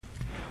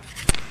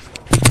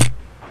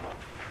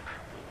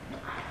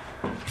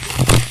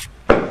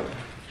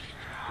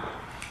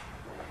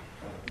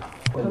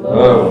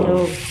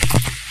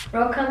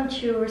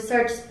to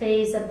research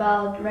space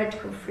about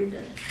radical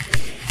freedom.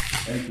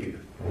 Thank you.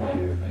 Thank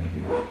you. Thank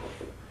you.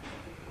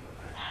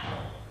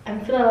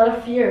 I'm feeling a lot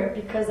of fear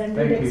because I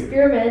did an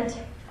experiment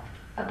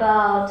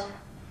about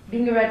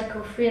being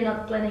radical free and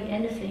not planning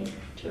anything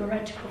to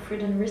radical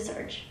freedom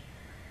research.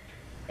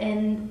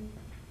 And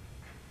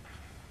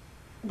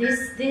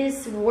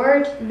this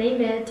word,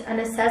 name it, a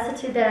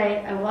necessity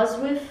that I was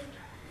with,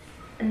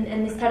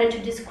 and started to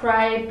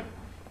describe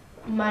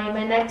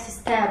my next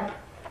step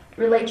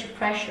relate to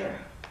pressure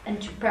and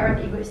to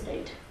parent ego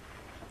state.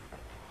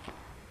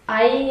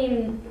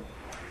 I've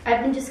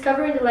been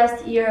discovering the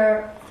last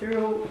year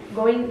through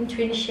going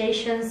into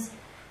initiations,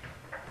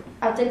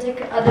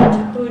 authentic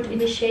adulthood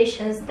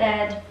initiations,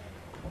 that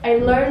I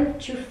learned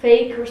to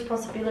fake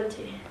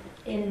responsibility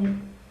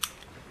in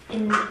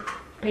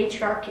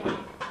patriarchy.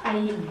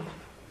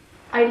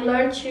 I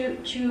learned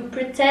to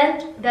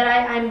pretend that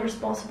I'm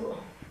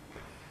responsible.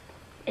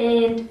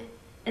 And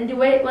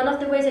one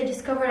of the ways I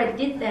discovered I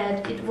did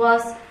that, it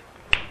was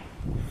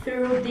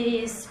through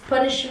this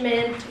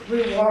punishment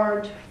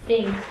reward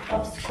thing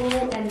of school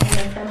and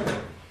my family.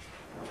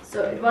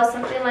 So it was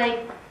something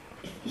like,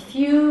 if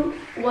you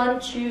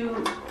want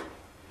to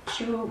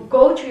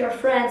go to your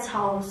friend's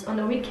house on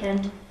the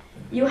weekend,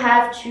 you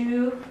have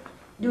to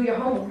do your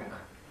homework.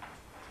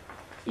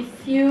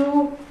 If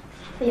you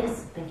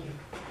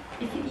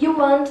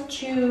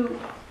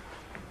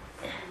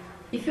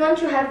want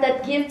to have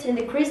that gift in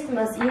the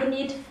Christmas, you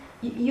need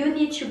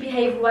to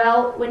behave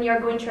well when you're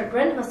going to your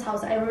grandma's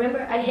house. I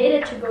remember I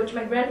hated to go to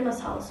my grandma's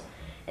house,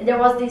 and there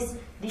was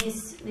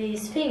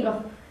this thing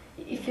of,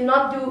 if you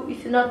not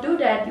do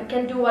that, you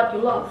can do what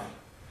you love.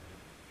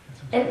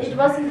 And it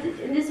was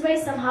in this way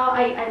somehow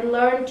I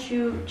learned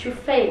to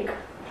fake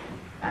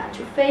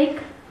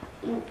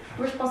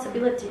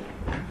responsibility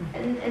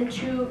and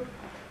to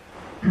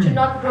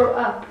not grow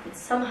up. It's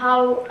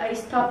somehow I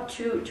stopped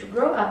to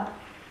grow up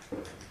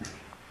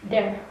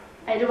there.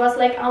 It was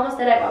like almost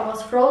that I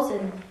was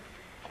frozen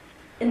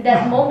in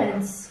that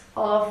moments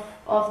of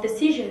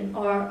decision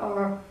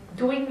or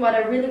doing what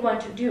I really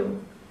want to do.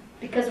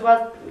 Because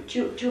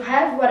to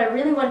have what I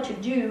really want to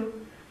do,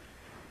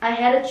 I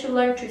had to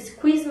learn to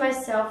squeeze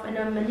myself and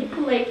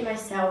manipulate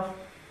myself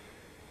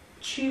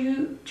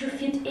to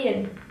fit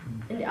in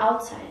the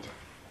outside,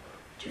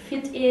 to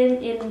fit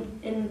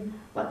in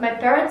what my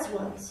parents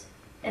want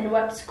and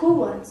what school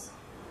wants.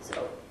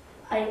 So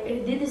I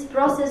did this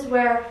process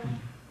where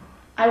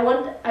I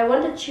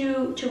wanted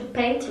to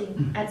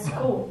painting at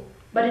school,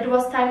 but it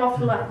was time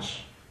of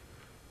lunch,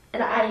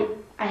 and I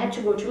had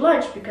to go to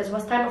lunch because it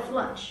was time of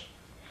lunch,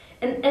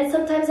 and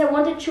sometimes I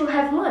wanted to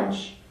have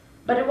lunch,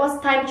 but it was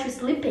time to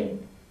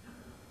sleeping.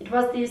 It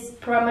was this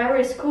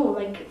primary school,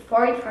 like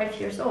 45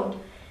 years old,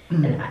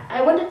 and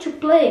I wanted to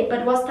play, but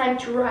it was time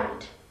to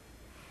write.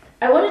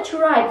 I wanted to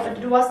write, but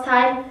it was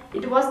time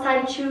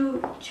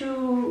to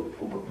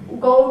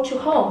go to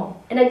home,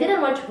 and I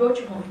didn't want to go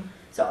to home.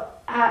 So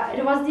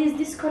it was this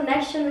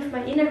disconnection with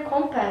my inner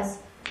compass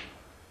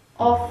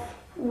of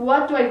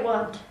what do I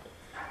want,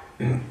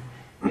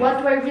 what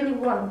do I really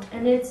want,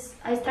 and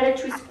I started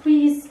to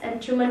squeeze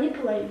and to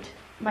manipulate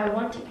my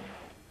wanting.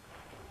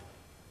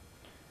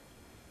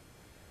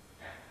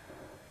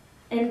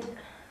 And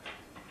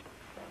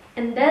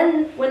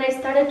then when I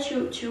started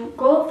to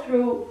go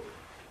through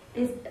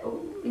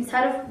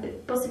inside of the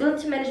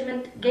possibility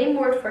management game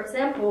world, for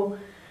example,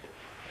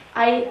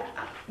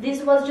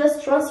 this was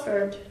just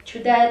transferred to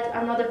that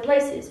and other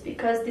places,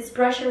 because this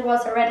pressure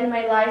was already in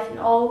my life, and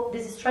all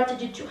this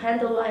strategy to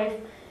handle life,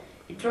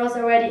 it was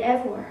already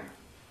everywhere.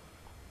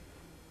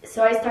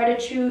 So I started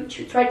to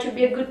try to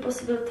be a good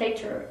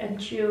possibilitator and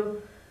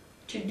to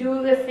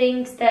do the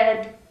things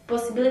that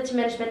possibility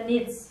management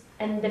needs,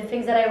 and the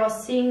things that I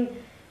was seeing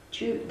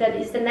that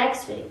is the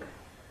next thing.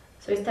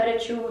 So I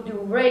started to do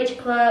Rage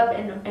Club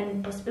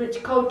and possibility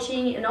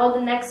coaching and all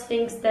the next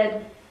things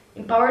that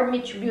empowered me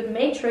to build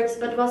matrix,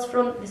 but was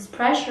from this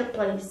pressure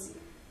place.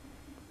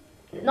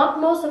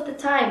 Not most of the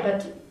time,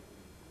 but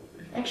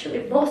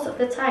actually most of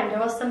the time. There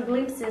was some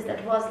glimpses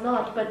that was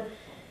not, but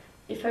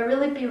if I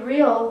really be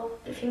real,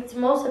 I think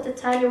most of the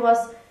time it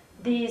was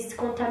this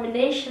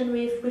contamination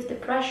with the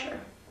pressure.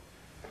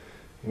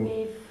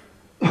 I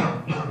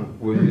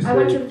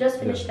want you to just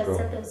finish that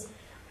sentence.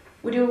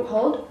 Would you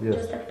hold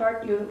just that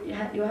part you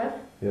have?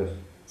 Yes.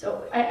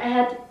 So I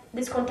had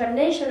this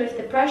contamination with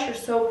the pressure,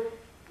 so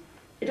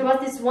it was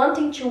this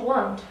wanting to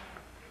want.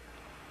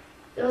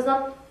 It was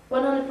not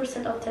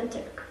 100%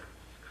 authentic.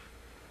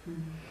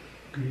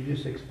 Could you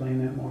just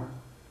explain that more?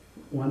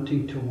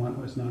 Wanting to want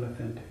was not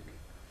authentic.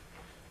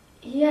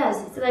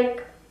 Yes, it's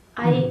like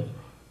I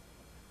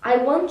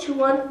want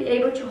to be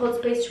able to hold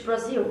space to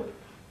Brazil,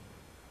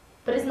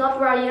 but it's not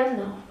where I am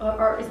now,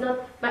 or it's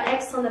not my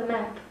X on the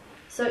map.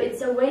 So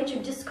it's a way to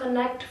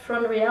disconnect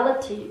from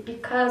reality,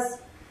 because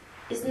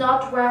it's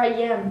not where I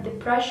am. The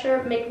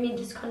pressure makes me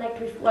disconnect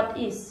with what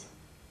is.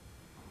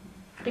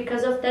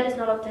 Because of that, it's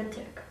not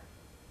authentic.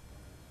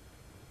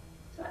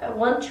 So I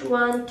want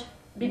to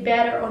be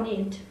better on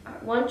it. I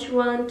want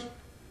to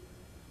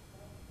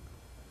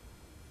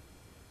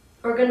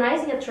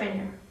organizing a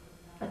training,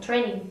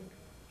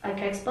 like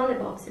I explained the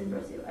box in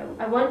Brazil.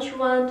 I want you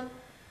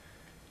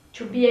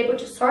to be able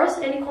to source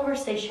any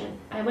conversation.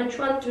 I want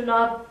you to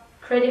not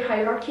create a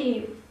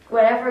hierarchy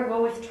wherever I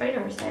go with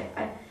trainers.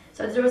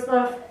 So there was a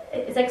lot of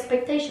it's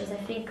expectations. I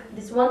think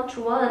this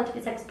one-to-one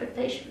is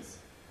expectations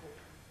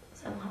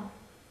somehow.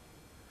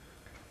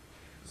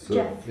 So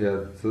Jeff.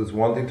 yeah, so it's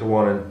one thing to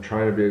want and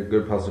trying to be a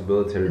good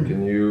possibilitator.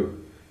 Can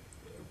you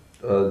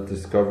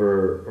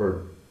discover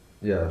or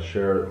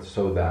share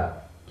so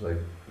that like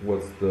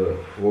what is the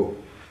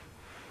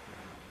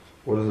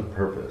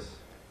purpose?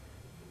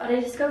 What I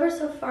discovered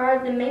so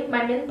far,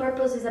 my main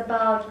purpose is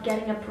about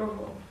getting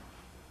approval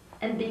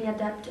and being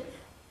adaptive.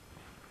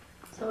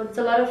 So it's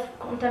a lot of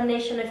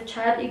contamination of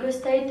child ego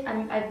state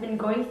I've been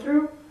going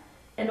through,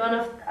 and one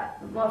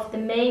of the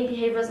main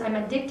behaviors I'm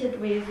addicted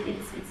with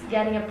it's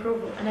getting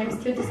approval, and I'm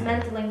still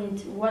dismantling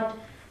into what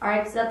are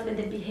exactly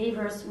the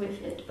behaviors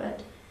with it,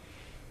 but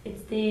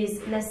it's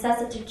this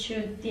necessity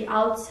to the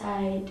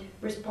outside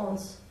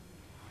response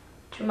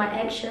to my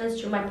actions,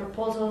 to my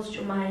proposals,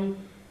 to my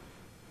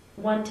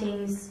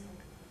wantings.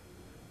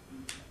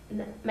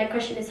 My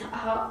question is,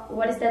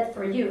 what is that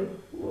for you?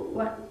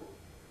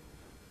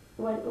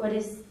 What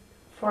is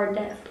for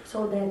that?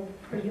 So that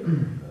for you.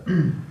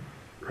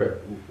 Right.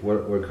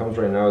 What comes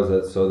right now is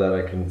that so that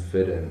I can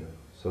fit in,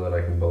 so that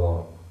I can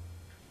belong,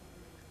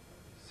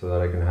 so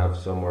that I can have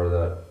somewhere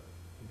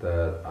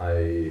that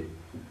I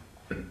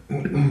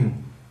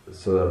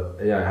so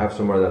that I have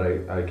somewhere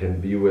that I can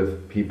be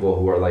with people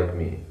who are like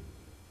me.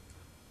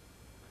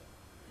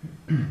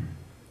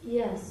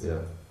 Yes.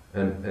 Yeah,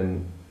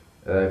 and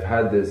I've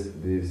had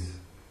these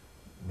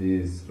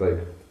like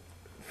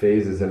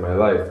phases in my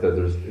life that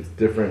it's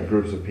different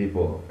groups of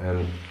people,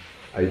 and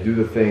I do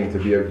the thing to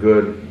be a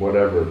good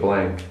whatever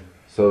blank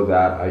so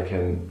that I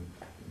can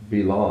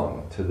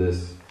belong to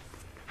this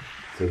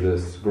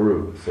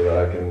group, so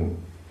that I can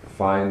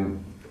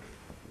find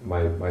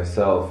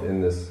myself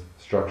in this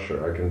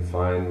structure. I can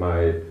find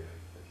my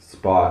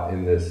spot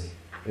in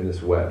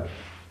this web.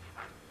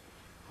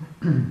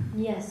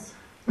 Yes.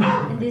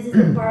 And this is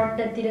the part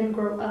that didn't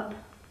grow up.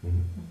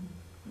 Mm-hmm.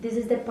 This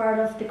is the part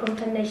of the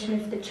contamination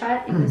of the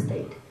child ego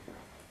state.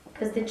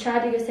 Because the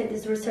child ego state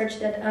is research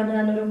that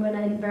Anna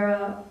Norumbana and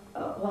Vera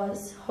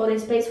was holding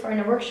space for in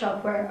a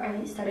workshop where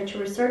I started to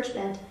research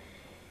that,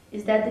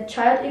 is that the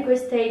child ego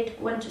state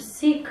went to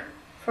seek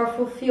for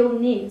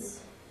fulfilled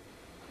needs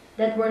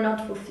that were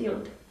not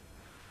fulfilled.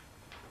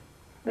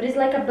 But it's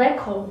like a black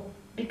hole,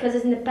 because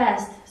it's in the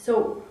past.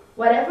 So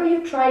whatever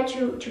you try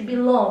to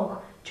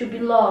belong, to be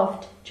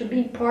loved, to be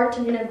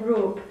important in a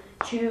group,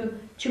 to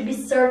be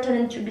certain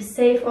and to be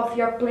safe of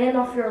your plan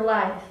of your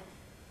life,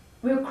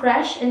 will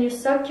crash and you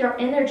suck your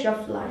energy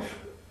of life,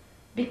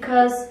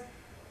 because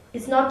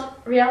it's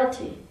not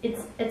reality.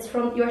 It's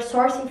from you're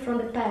sourcing from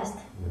the past.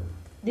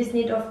 This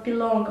need of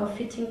belong, of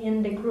fitting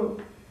in the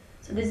group.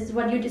 So this is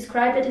what you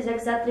describe it is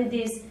exactly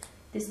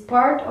this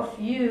part of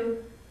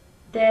you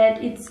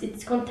that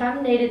it's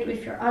contaminated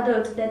with your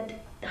adult that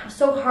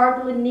so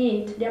hardly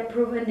need the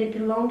approval and the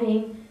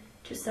belonging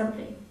to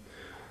something.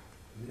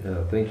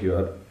 Yeah, thank you.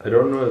 I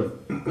don't know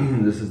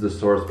if this is the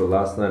source, but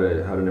last night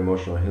I had an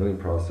emotional healing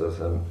process,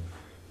 and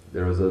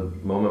there was a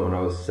moment when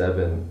I was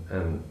 7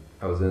 and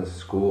I was in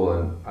school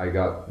and I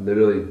got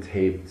literally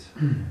taped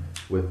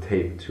with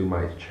tape to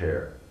my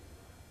chair.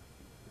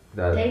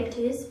 That Taped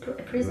is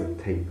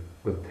prison?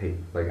 With tape,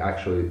 like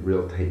actually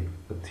real tape.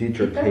 The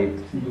teacher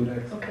taped.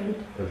 Okay.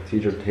 The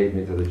teacher taped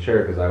me to the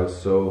chair because I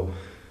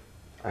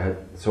had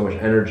so much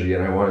energy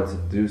and I wanted to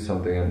do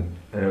something,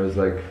 and it was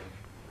like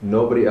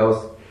nobody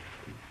else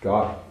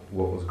got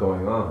what was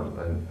going on,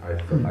 and I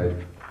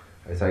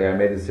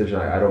made the decision.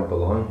 I don't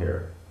belong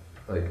here.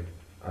 Like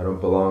I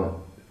don't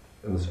belong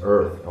in this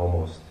earth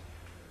almost,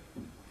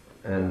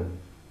 and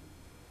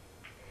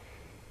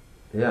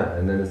yeah,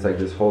 and then it's like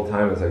this whole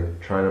time it's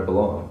like trying to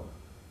belong.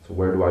 So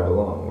where do I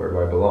belong? Where do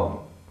I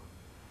belong?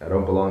 I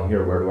don't belong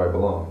here. Where do I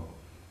belong?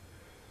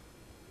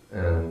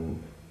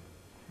 And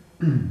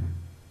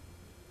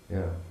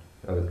yeah,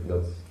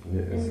 that's.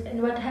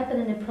 And what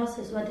happened in the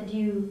process? What did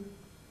you?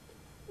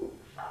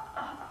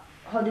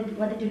 What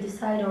did you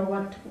decide, or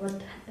what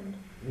happened?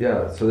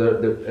 Yeah, so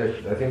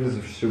I think this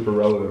is super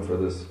relevant for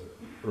this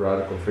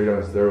radical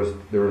freedom.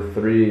 There were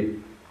 3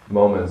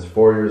 moments: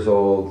 4 years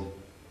old,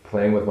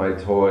 playing with my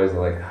toys, and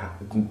like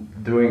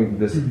doing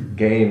this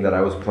game that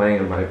I was playing,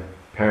 and my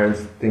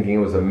parents thinking it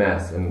was a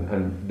mess,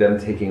 and them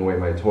taking away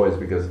my toys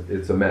because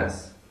it's a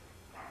mess.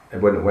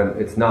 And when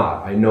it's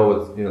not, I know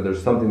it's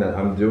there's something that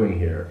I'm doing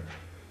here,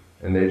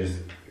 and they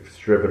just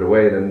strip it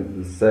away.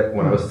 Then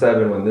when I was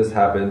 7, when this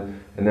happened.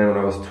 And then when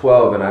I was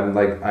 12, and I'm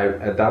like,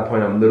 at that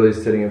point, I'm literally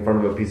sitting in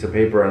front of a piece of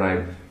paper,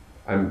 and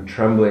I'm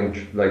trembling,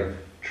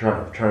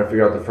 trying to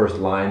figure out the first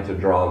line to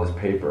draw on this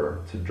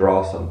paper, to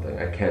draw something.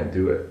 I can't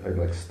do it. I'm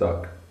like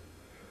stuck.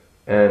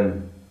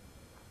 And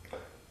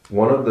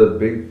one of the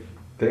big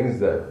things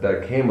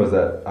that came was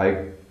that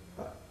I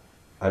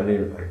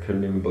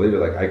couldn't even believe it.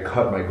 Like I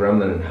cut my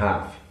gremlin in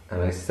half,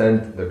 and I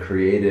sent the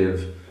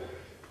creative,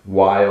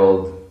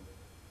 wild,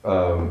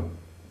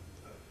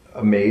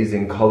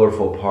 amazing,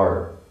 colorful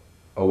part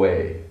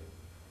away.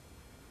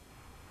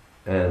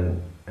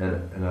 And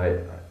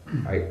I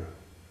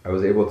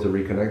was able to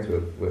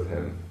reconnect with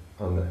him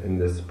in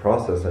this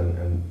process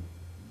and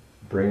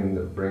bring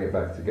it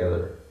back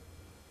together.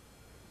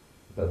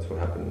 That's what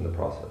happened in the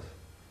process.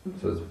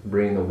 So it's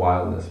bringing the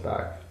wildness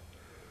back.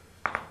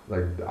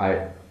 Like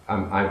I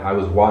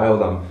was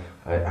wild.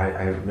 I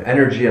have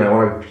energy and I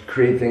want to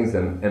create things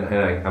and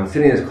I'm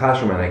sitting in this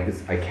classroom and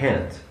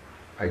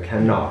I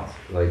cannot.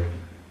 Like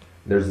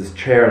there's this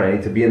chair and I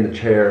need to be in the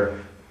chair.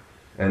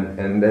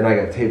 And then I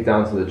got taped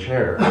down to the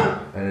chair,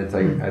 and it's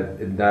like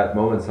in that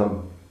moment,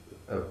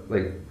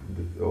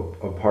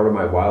 a part of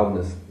my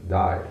wildness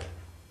died.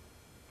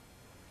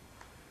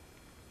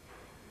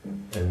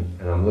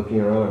 And I'm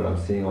looking around and I'm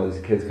seeing all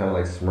these kids kind of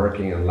like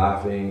smirking and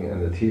laughing,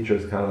 and the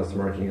teachers kind of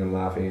smirking and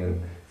laughing,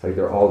 and it's like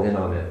they're all in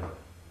on it.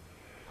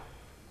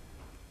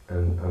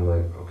 And I'm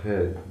like,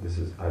 okay,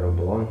 I don't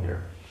belong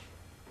here.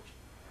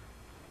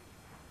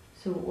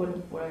 So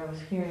when I was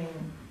hearing,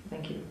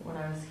 thank you, when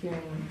I was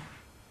hearing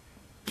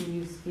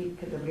you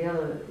speak,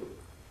 Gabriela,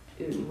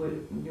 what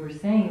you were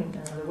saying,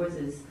 in other words,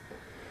 is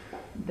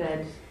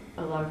that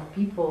a lot of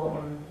people,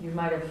 or you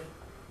might have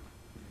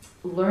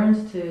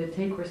learned to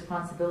take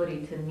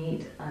responsibility to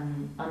meet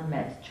an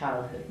unmet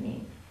childhood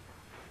need.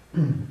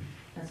 And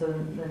so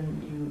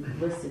then you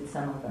listed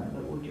some of them,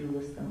 but would you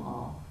list them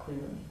all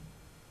clearly?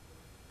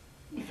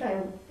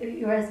 If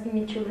you're asking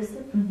me to list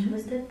it, Mm-hmm. to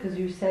list it? Because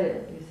you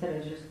said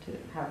it just to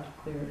have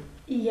clear.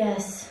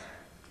 Yes.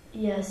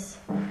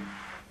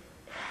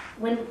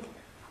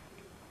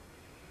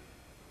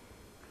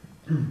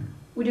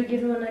 Would you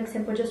give me an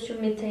example just to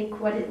me take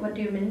what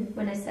do you mean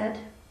when I said?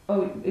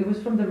 Oh, it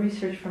was from the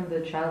research from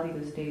the child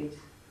ego state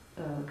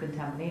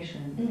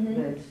contamination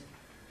that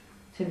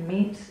to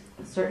meet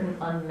certain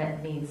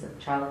unmet needs of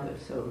childhood,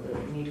 so the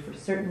need for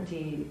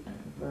certainty and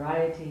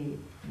variety.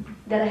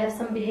 That I have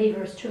some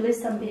behaviors, to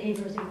list some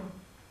behaviors even.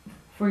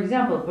 For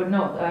example, but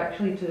no,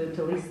 actually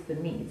to list the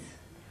needs.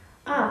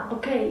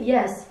 Okay,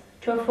 yes,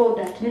 to unfold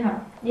that. Yeah.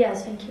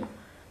 Yes, thank you.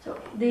 So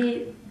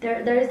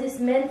there is this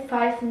main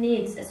 5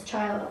 needs as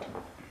child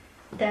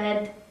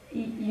that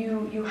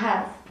you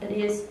have. That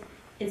is,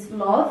 it's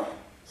love.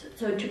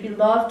 So to be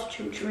loved,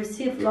 to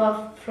receive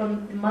love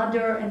from the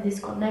mother and this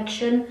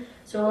connection.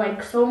 So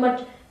like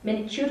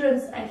many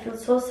children, I feel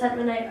so sad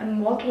when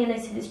I'm walking and I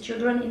see these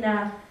children in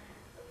a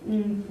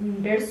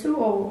berço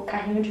or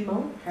carrinho de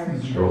mão,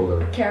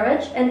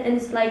 carriage, and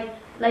it's like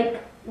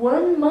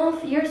 1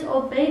 month years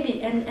old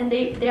baby, and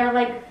they are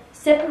like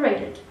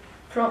separated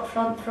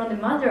from the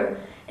mother,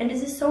 and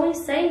this is so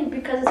insane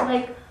because it's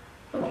like,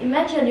 look,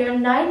 imagine you're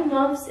 9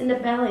 months in the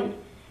belly,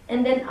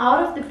 and then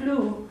out of the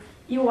blue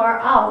you are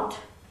out,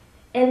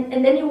 and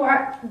then you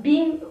are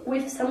being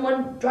with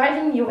someone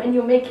driving you, and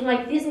you're making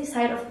like this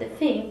inside of the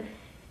thing,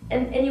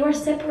 and you are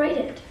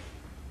separated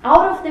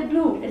out of the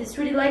blue. It's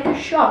really like a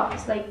shock.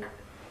 It's like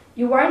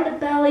you are in the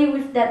belly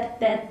with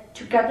that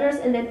together,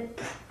 and then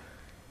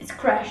it's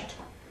crashed,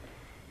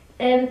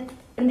 and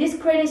this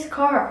creates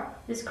scar.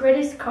 This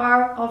creates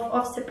scar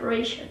of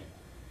separation.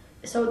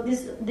 So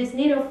this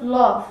need of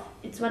love,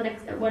 it's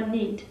one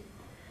need.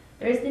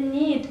 There is the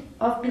need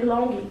of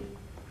belonging.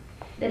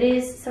 That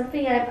is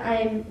something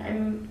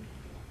I'm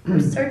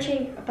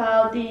researching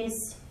about.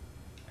 This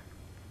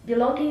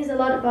belonging is a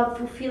lot about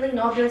fulfilling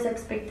others'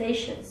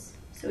 expectations.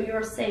 So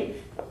you're safe.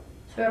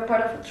 So you're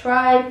part of a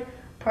tribe,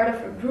 part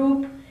of a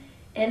group,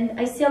 and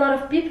I see a lot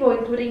of people,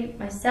 including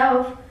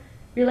myself,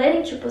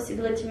 relating to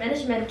possibility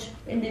management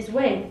in this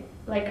way.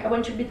 Like, I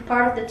want to be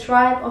part of the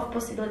tribe of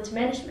possibility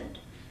management.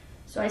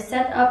 So I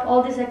set up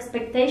all these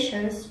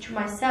expectations to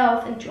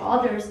myself and to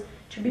others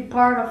to be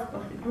part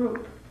of the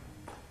group.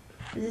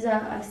 This is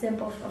an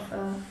example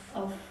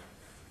of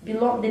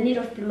the need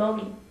of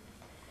belonging.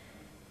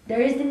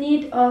 There is the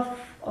need of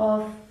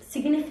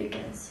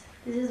significance.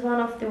 This is one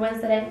of the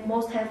ones that I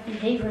most have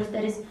behaviors,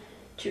 that is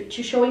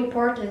to show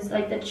importance,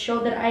 like that show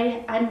that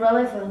I'm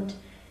relevant.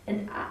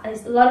 And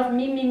it's a lot of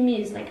me.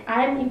 It's like,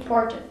 I'm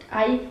important.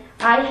 I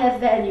have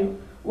value.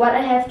 What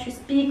I have to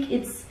speak,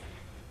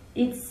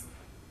 it's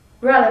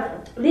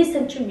relevant.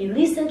 Listen to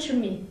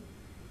me.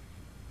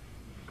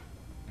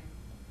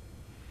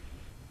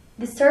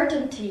 The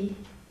certainty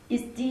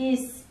is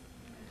this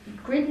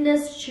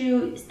greediness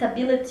to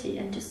stability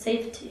and to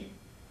safety.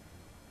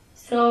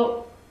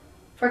 So,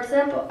 for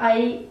example,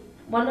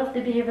 one of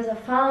the behaviors I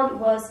found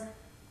was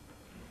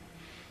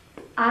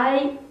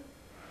I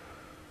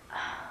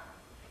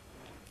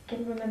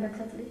can't remember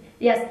exactly.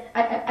 Yes,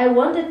 I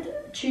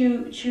wanted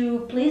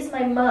to please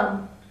my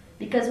mom,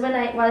 because when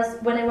I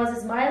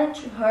was smiling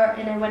to her,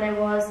 and when I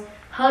was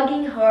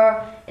hugging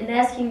her and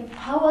asking,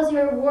 "How was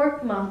your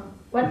work, mom?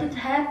 What did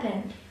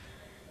happen?"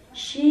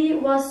 She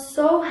was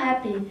so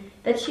happy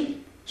that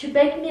she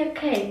baked me a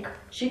cake.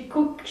 She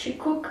cooked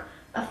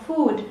a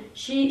food.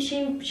 She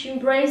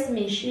embraced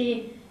me.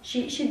 She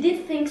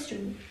did things to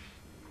me.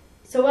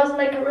 So it was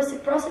like a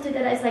reciprocity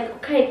that I was like,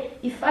 okay,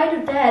 if I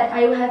do that,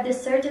 I will have the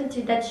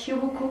certainty that she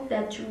will cook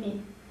that to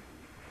me.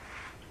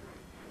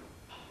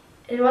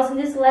 It was in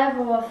this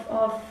level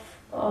of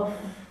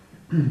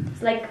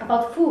it's like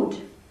about food.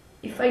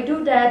 If I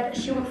do that,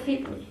 she will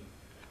feed me.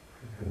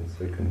 And it's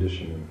like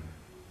conditioning.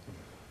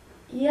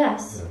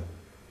 Yes. Yeah.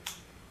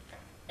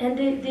 And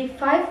the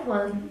fifth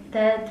one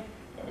that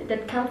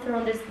comes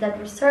from that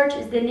research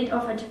is the need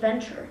of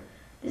adventure.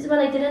 This one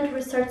I didn't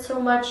research so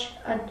much,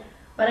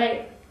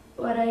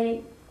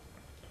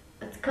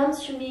 what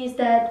comes to me is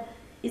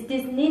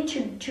this need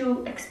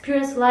to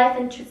experience life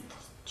and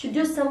to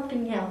do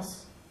something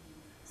else.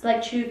 It's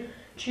like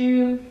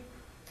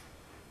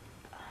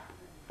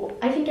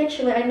I think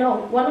actually I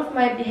know one of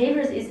my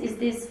behaviors is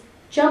this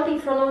jumping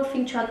from one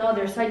thing to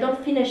another, so I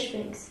don't finish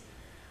things.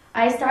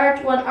 I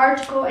start one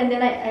article and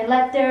then I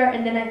let there,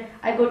 and then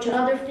I go to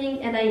another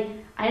thing, and I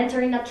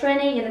enter in a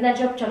training, and then I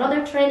jump to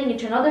another training,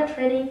 into another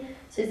training.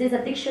 So it's this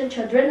addiction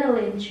to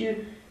adrenaline,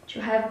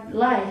 to have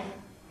life,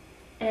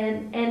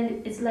 and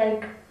it's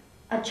like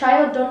a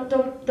child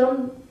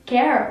don't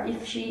care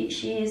if she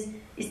is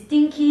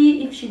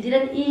stinky, if she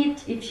didn't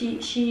eat, if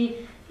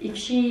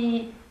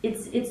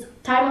it's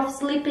time of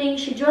sleeping.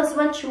 She just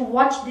wants to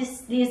watch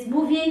this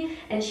movie,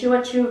 and she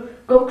wants to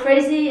go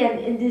crazy and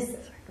in this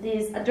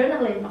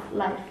adrenaline of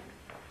life.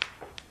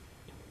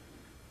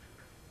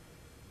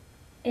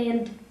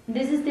 And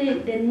this is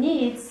the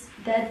needs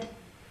that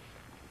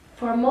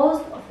for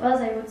most of us,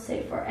 I would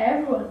say for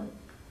everyone,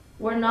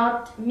 were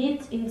not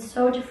met in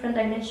so different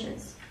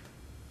dimensions.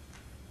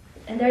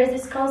 And there is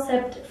this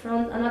concept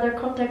from another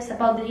context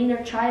about the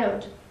inner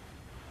child.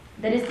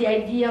 That is the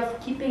idea of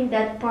keeping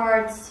that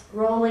parts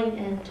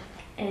rolling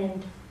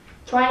and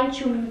trying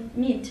to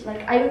meet.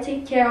 Like, I will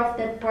take care of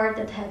that part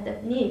that had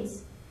that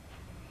needs.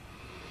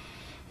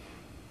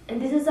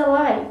 And this is a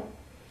lie.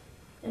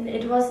 And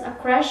it was a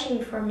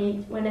crashing for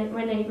me when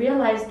I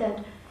realized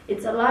that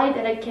it's a lie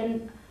that I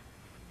can't.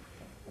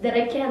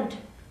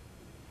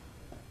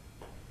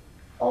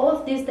 All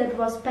of this that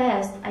was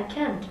past, I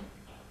can't.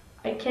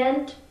 I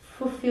can't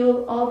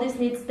fulfill all these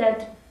needs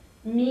that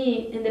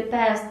me in the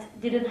past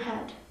didn't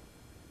have.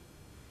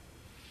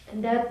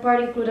 And that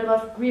part included a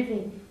lot of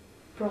grieving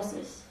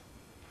process.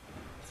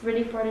 It's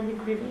really important,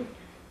 the grieving.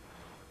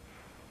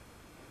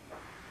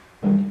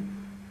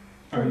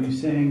 Are you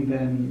saying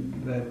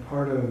then that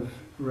part of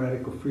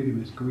radical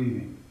freedom is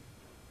grieving?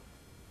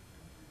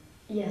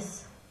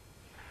 Yes.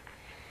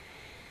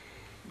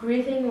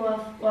 Grieving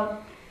of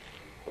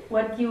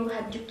what you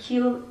had to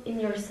kill in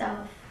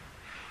yourself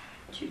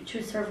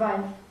to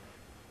survive.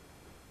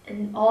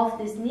 And all of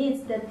these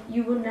needs that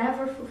you will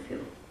never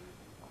fulfill.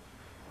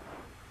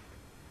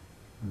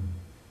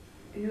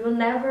 You will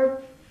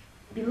never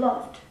be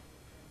loved.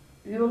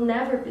 You will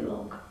never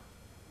belong.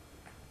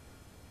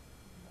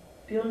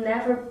 You'll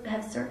never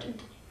have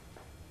certainty.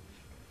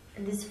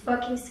 And it's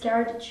fucking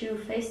scared to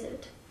face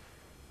it.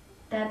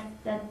 That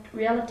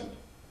reality.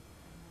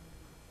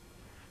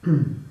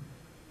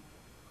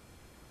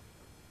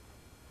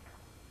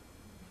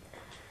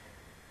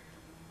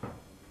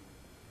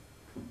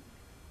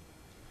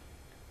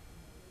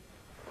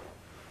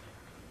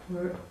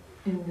 We're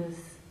in this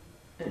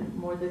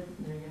more that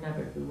you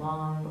never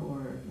belong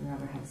or you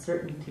never have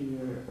certainty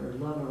or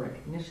love or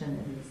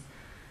recognition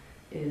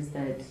is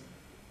that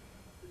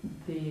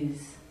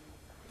it's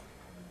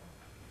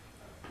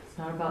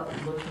not about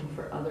looking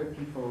for other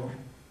people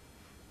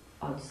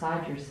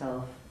outside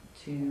yourself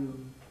to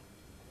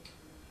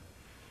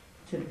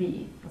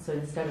be. So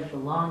instead of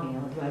belonging,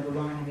 do I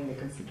belong, having the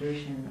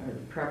consideration or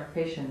the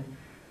preoccupation,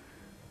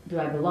 do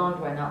I belong,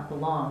 do I not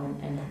belong,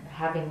 and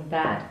having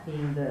that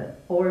being the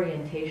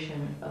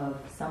orientation of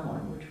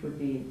someone, which would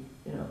be,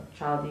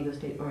 child ego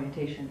state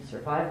orientation,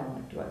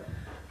 survival.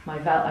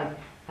 Like,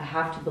 I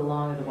have to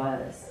belong,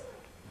 otherwise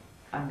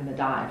I'm going to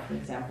die, for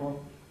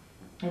example.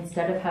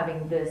 Instead of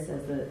having this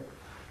as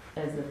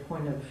the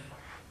point of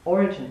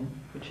origin,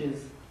 which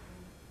is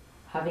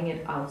having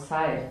it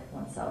outside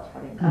oneself,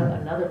 having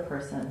another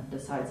person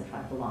decides if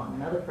I belong,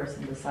 another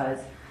person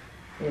decides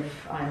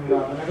if I'm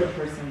loved, another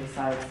person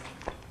decides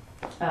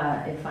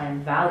if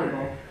I'm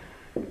valuable,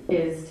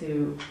 is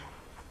to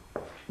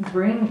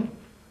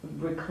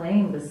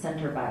reclaim the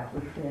center back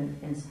within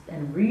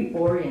and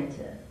reorient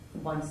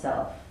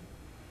oneself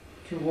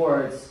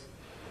towards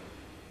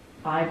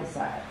I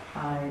decide.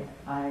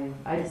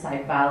 I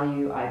decide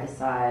value, I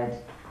decide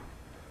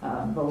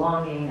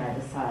belonging, I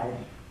decide,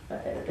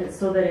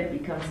 so that it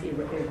becomes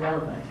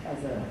irrelevant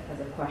as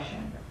a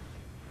question.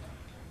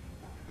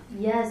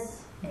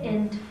 Yes,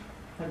 and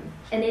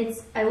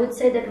it's, I would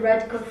say that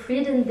radical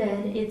freedom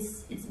then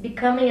it's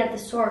becoming at the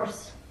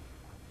source.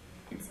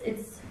 It's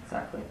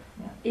exactly,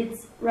 yeah.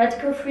 It's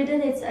radical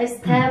freedom. It's a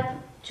step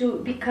to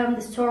become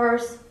the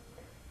source,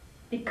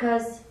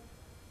 because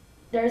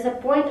there's a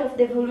point of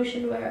the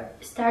evolution where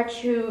you start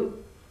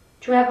to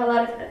have a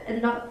lot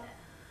of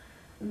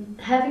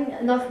having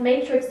enough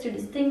matrix to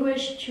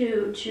distinguish,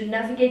 to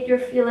navigate your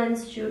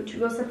feelings, to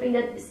go something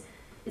that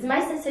is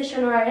my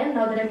sensation where I am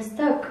now, that I'm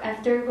stuck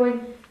after going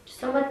to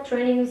so much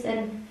trainings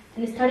and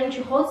starting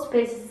to hold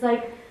space. It's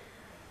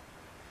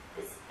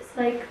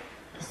like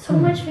so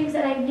much things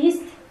that I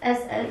missed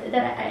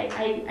that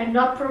I'm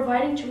not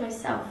providing to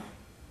myself.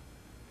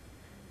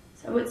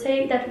 So I would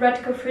say that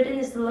radical freedom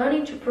is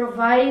learning to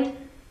provide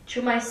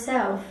to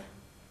myself,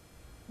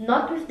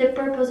 not with the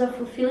purpose of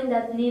fulfilling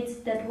that needs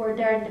that were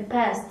there in the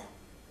past,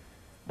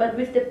 but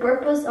with the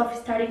purpose of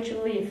starting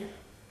to live.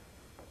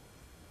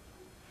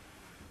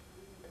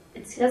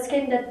 It's just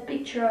getting that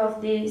picture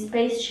of the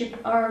spaceship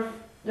Earth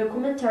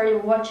documentary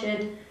we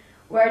watched,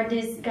 where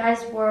these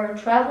guys were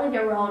traveling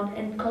around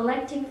and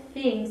collecting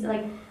things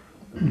like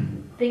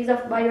things of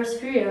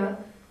biosphere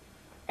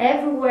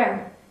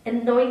everywhere,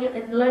 and knowing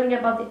and learning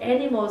about the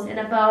animals and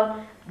about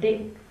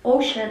the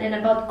ocean and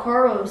about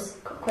corals,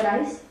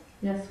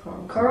 Yes,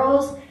 corals.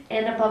 corals,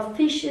 and about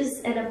fishes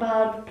and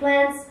about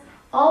plants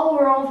all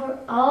around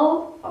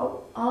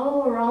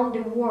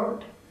the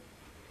world.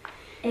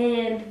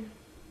 And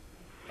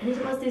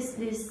it was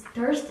this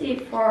thirsty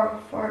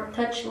for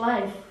touch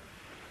life.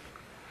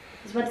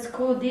 It's what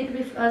school did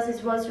with us.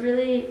 It was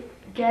really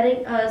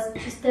getting us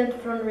to stand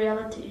from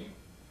reality.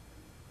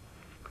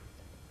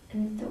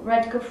 And the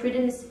radical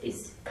freedom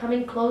is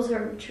coming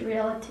closer to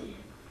reality.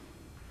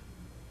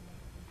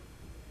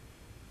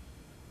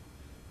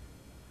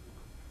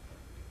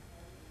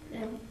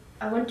 And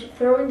I want to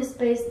throw in the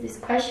space this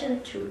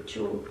question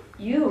to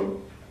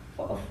you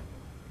of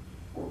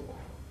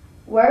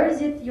what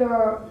is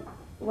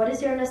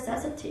your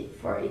necessity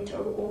for it,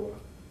 or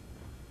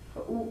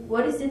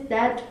what is it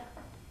that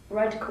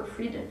radical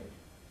freedom?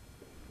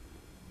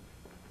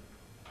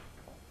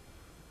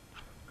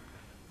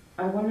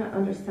 I want to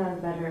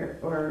understand better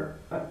or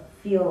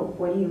feel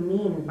what do you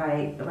mean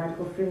by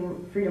radical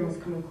freedom is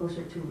coming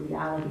closer to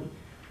reality.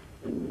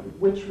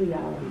 Which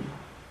reality?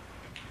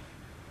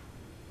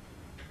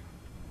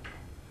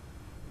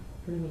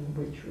 What do you mean,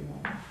 which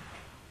reality?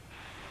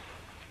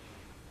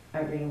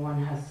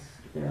 Everyone has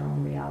their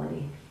own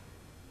reality.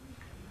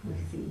 We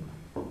see.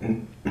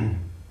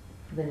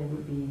 Then it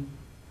would be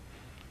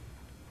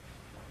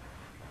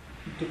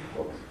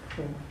difficult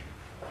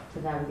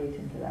to navigate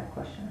into that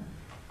question.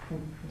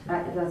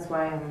 That's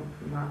why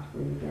I'm not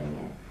really getting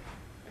it.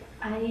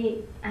 I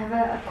have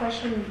a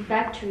question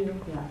back to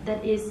you. Yeah.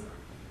 That is,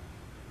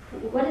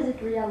 what is it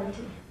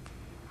reality?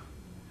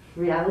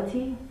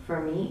 Reality,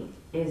 for me,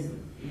 is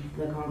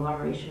the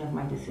conglomeration of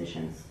my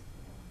decisions,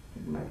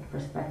 my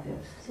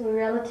perspectives. So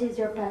reality is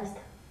your past.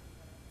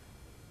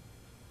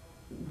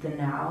 The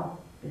now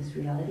is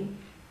reality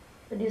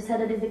But you said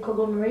it is the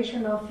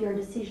conglomeration of your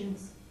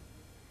decisions.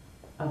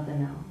 of the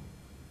now.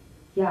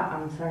 Yeah,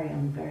 I'm sorry,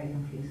 I'm very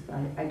confused.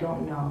 I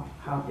don't know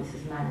how this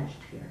is managed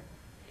here.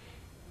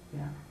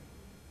 Yeah.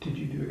 Did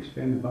you do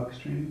expand the bucks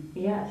training?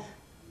 Yes,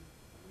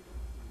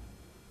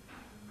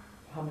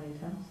 How many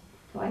times?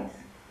 twice.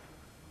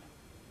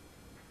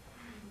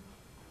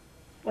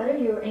 What are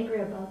you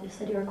angry about? You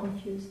said you are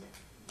confused.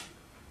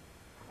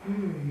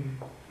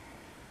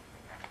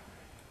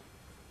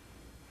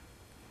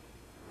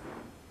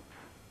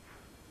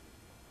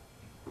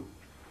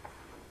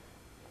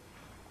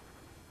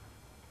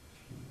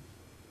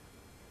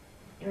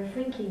 You're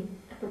thinking.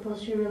 I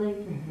propose you really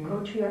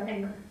go to your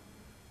anger.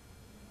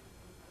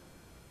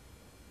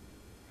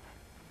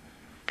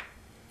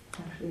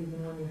 Actually,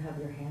 even when you have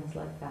your hands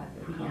like that,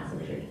 you're Reality.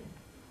 concentrating.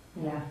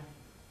 Yeah.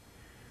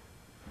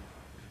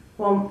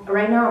 Well,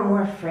 right now I'm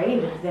more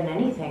afraid than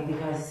anything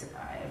because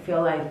I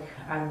feel like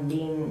I'm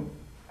being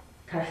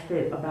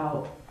tested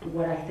about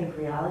what I think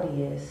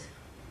reality is.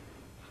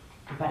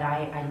 But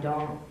I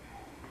don't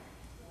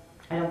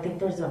think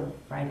there's a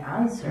right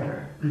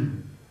answer.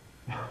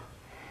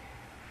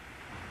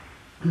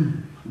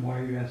 Why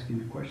are you asking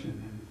the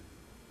question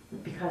then?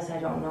 Because I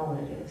don't know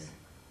what it is.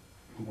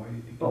 Why do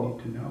you think you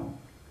need to know?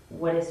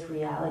 What is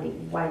reality?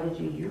 Why did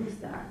you use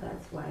that?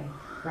 That's why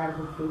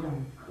radical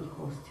freedom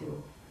equals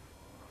to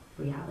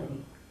reality.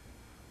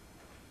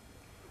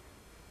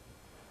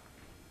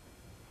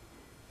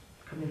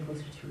 Coming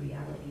closer to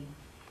reality.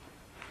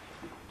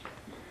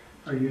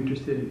 Are you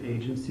interested in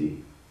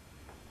agency?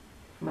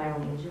 My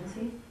own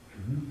agency?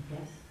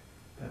 Yes.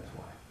 That's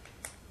why.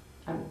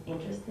 I'm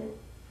interested.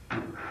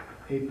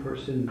 A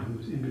person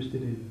who's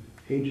interested in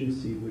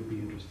agency would be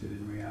interested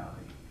in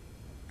reality.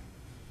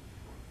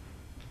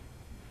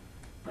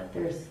 But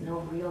there's no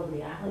real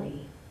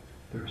reality.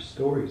 There are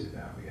stories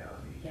about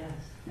reality. Yes.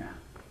 Yeah.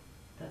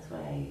 That's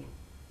what I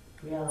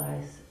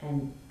realize,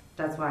 and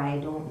that's why I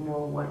don't know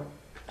what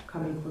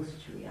coming closer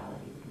to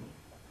reality would mean.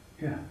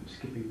 Yeah, I'm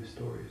skipping the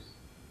stories.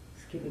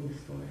 Skipping the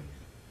stories.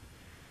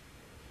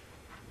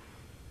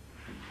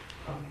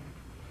 Okay.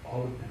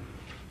 All of them.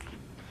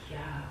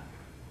 Yeah.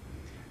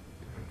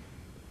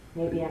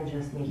 Maybe I'm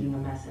just making a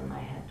mess in my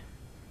head.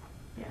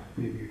 Yeah.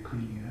 Maybe you're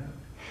cleaning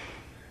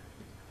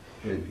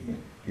it up.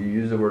 You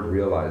use the word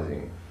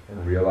realizing,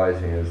 and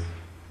realizing is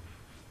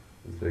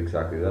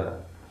exactly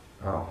that.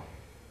 Oh,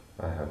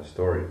 I have a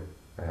story.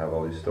 I have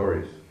all these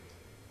stories.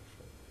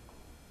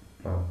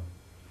 Oh.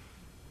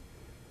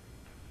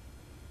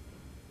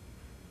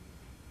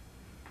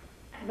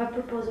 I have a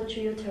proposal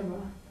to you,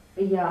 Tamara.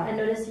 Yeah. I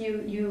notice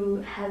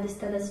you have this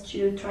tendency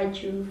to try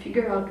to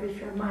figure out with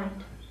your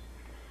mind.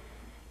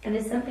 And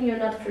it's something you're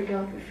not figuring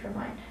out with your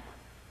mind.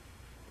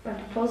 my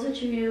proposal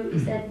to you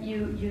is that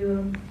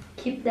you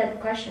keep that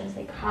questions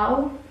like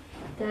how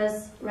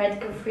does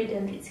radical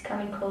freedom it's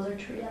coming closer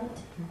to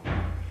reality,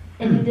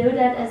 and you do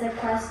that as a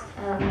quest.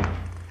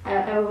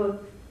 I will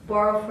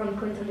borrow from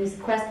Clinton this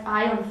quest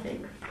ion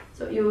thing.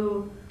 So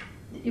you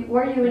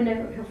were you in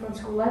the from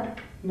school lab?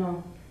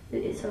 No.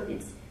 So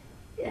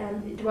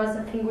it was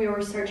a thing we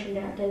were searching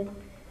there that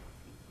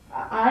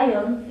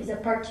ion is a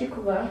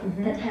particle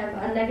that have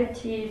a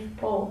negative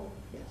pole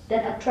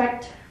that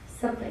attract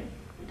something,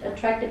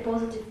 attract a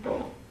positive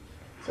pole.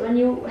 So when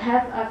you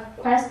have a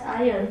quest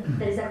ion,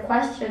 there is a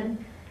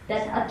question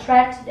that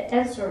attracts the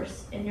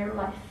answers in your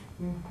life.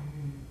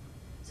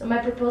 So my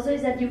proposal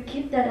is that you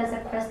keep that as a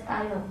quest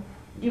ion.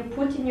 You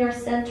put in your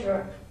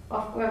center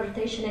of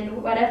gravitation,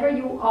 and whatever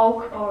you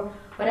walk or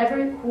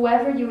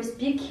whoever you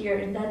speak here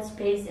in that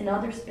space, in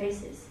other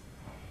spaces,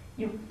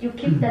 you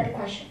keep that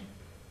question.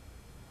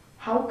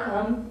 How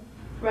come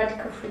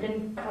radical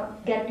freedom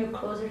get you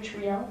closer to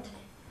reality?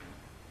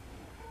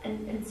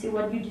 And see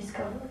what you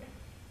discovered.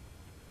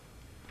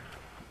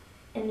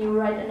 And you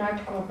write an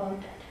article about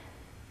that.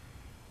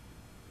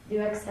 Do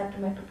you accept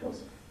my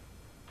proposal?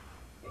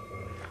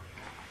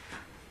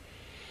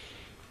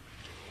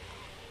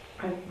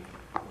 I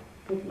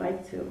would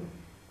like to.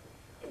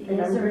 And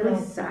Yes I'm or really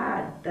no?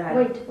 sad that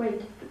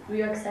Wait. Do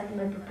you accept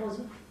my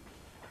proposal?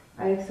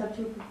 I accept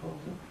your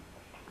proposal.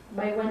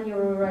 By when you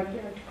will write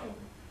the article?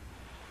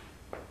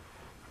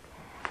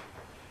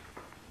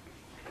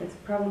 It's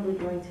probably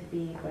going to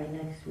be by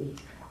next week.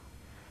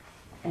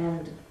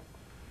 And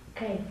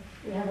Okay,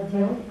 we have a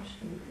deal?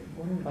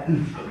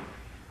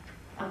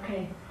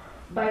 Okay.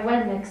 By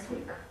when next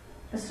week?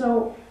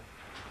 so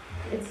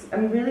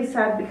I'm really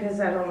sad because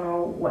I don't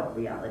know what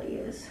reality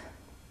is.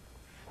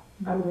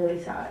 I'm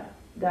really sad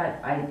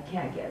that I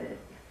can't get it.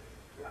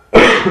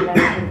 And I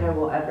don't think I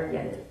will ever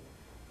get it.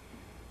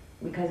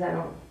 Because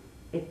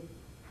it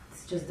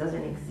just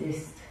doesn't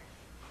exist.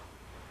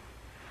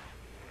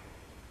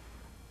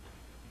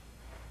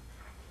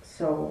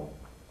 So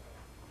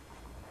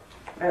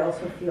I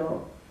also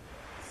feel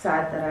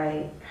sad that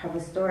I have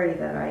a story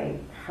that I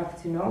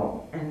have to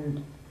know,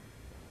 and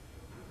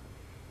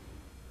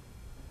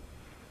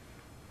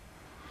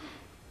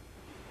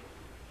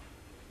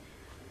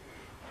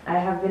I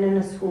have been in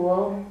a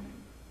school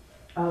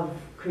of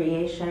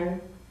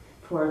creation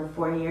for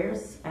 4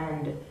 years,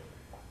 and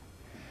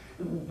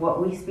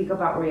what we speak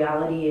about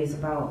reality is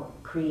about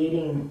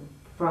creating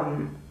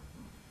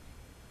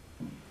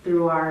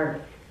through our,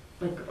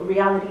 like,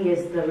 reality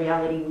is the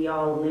reality we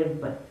all live,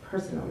 but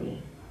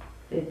personally.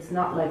 It's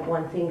not like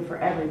one thing for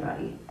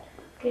everybody.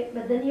 Okay,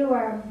 but then you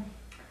are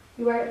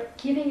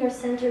giving your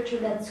center to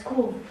that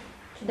school,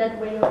 to that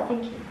way of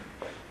thinking.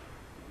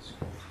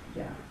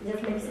 Yeah. Does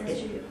that make sense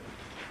to you?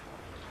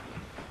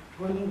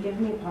 Will you give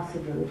me a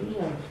possibility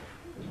of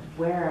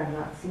where I'm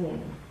not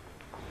seeing?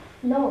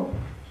 No,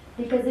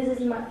 because this is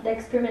the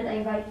experiment I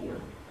invite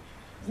you.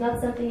 It's not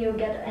something you'll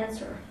get an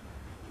answer.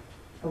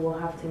 I will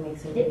have to make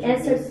some The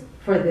answers. changes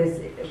for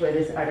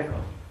this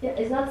article. Yeah,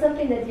 it's not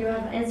something that you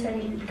have answer,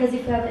 because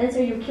if you have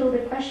answer, you kill the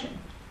question.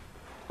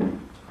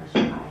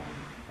 Okay.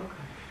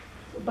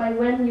 So by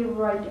when you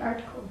write the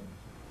article?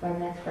 By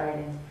next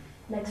Friday.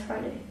 Next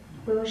Friday.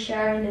 We will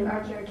share in the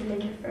Art Yard to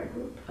make it fair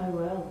group. I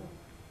will.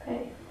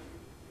 Okay.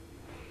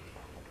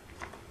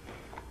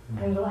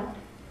 I'm glad,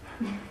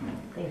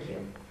 Thank you.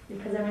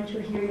 because I want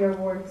to hear your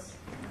words.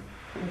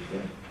 Thank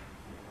you.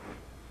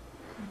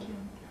 Thank you.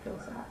 I feel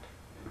sad.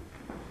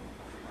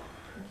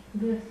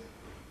 This.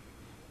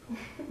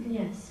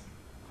 Yes.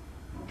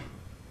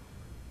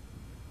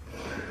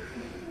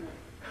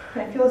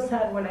 I feel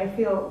sad when I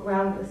feel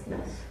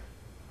groundlessness.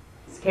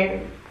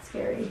 Scary.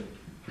 Scary.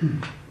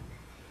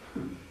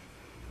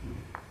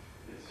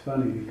 It's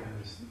funny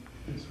because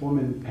this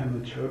woman,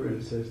 Pamela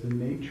Chodron, says the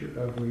nature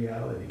of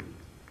reality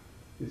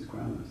is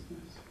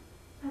groundlessness.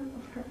 I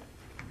love her.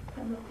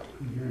 I love her.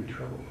 You're in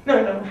trouble.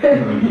 No.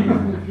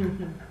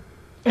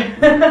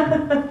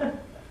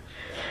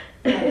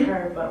 Not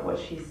her, but what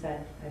she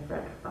said. I've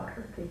read about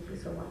her. Thank you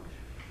so much.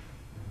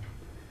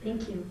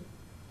 Thank you.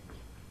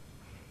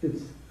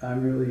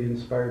 I'm really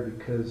inspired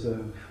because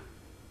of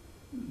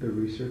the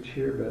research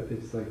here, but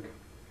it's like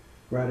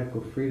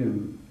radical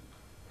freedom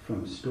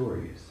from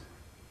stories.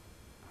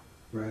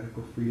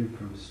 Radical freedom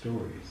from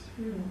stories.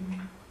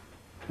 Mm.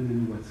 And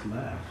then what's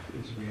left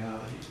is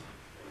reality.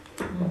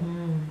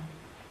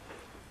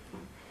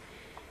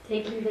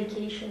 Taking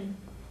vacation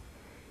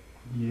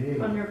Yay.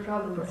 from your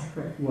problems.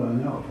 Well,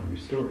 no, from your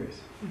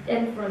stories.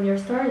 And from your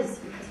stories,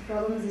 because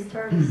problems is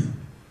stories.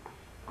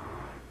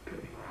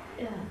 Okay.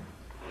 Yeah.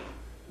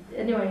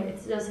 Anyway,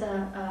 it's just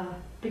a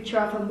picture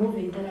of a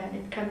movie that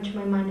it came to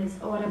my mind is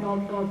What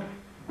About Bob?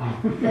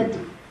 That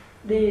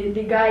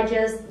the guy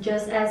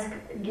just asked,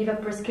 give a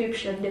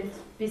prescription.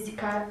 The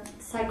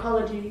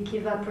psychology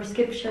give a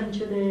prescription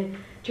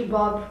to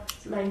Bob,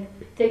 like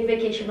take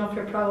vacation of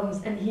your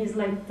problems, and he's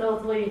like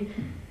totally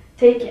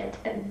take it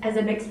and as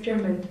an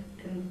experiment.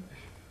 And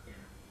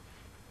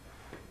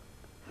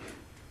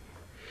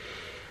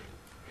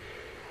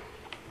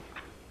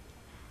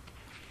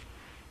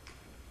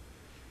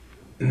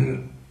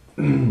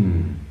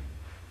in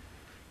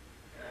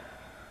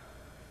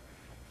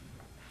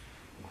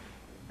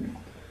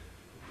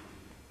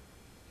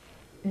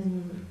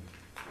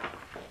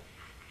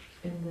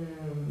the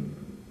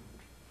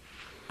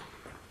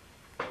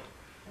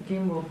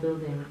dream world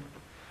building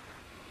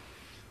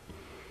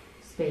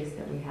space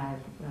that we had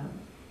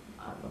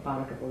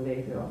about a couple of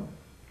days ago,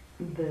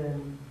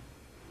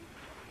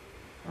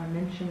 I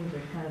mentioned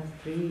there are kind of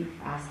three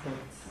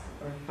aspects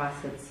or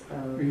facets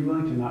of. Are you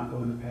willing to not go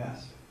in the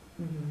past?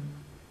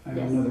 I have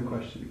Yes. another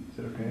question. Is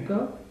that okay?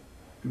 Go.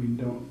 I mean,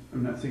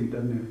 I'm not saying it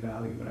doesn't have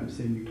value, but I'm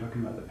saying you're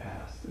talking about the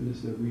past, and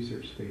this is a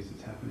research space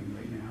that's happening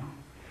right now.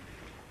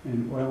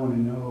 And what I want to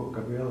know,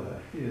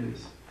 Gabriela,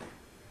 is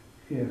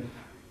if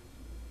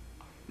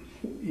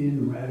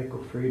in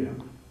radical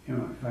freedom, you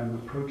know, if I'm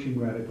approaching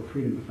radical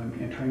freedom, if I'm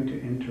trying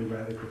to enter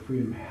radical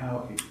freedom,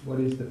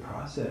 what is the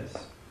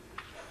process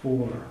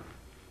for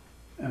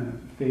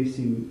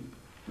facing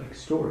like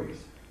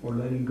stories or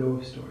letting go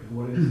of stories?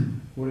 What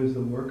is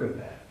the work of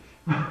that?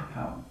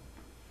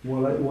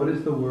 What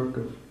is the work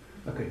of,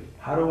 okay,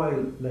 how do I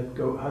let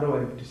go, how do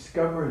I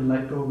discover and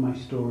let go of my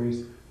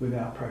stories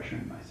without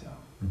pressuring myself?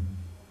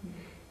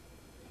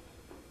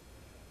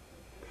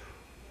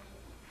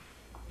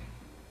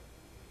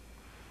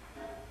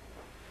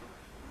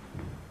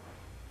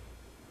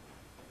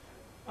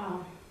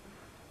 Wow.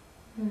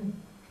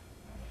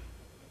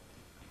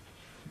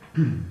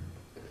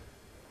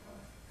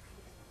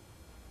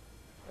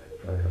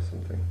 I have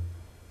something.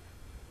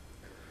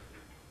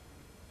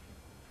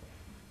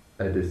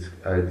 I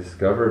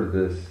discovered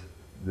this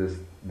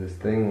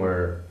thing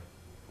where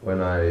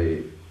when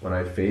I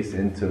face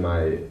into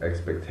my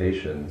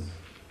expectations,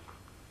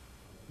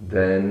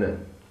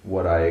 then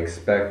what I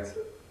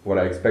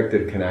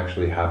expected can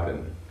actually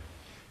happen.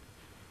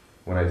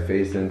 When I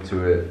face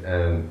into it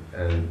and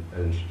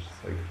just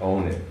like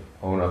own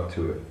up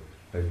to it,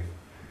 like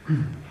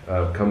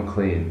come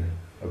clean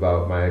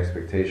about my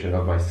expectation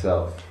of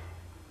myself,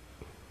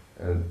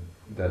 and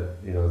that,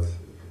 you know, it's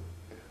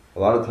a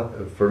lot of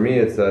time for me.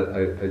 It's that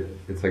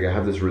it's like I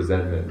have this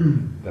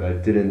resentment that I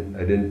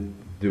didn't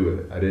do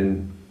it. I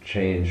didn't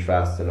change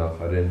fast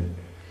enough. I didn't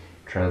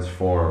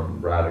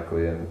transform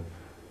radically. And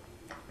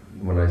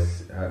when I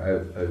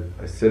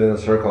sit in a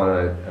circle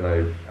and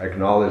I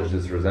acknowledge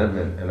this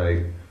resentment, and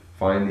I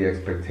find the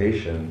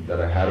expectation that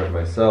I had of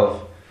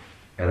myself,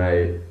 and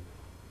I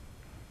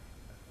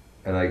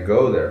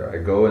go there. I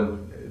go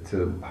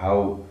into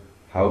how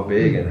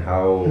big and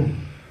how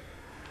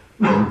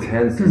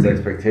intense this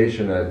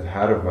expectation I've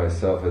had of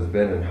myself has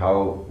been, and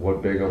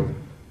what big of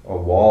a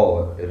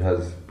wall I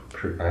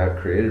have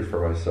created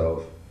for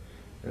myself,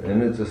 and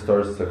then it just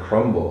starts to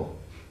crumble,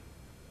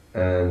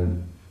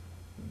 and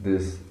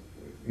this,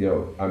 you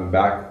know, I'm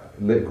back.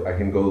 I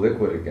can go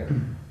liquid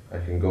again. I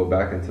can go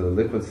back into the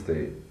liquid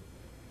state.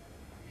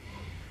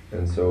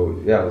 And so,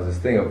 yeah, it was this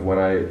thing of when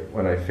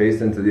I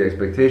faced into the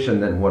expectation,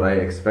 then what I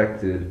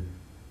expected,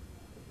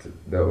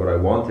 that what I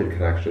wanted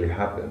can actually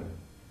happen.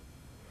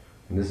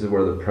 And this is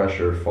where the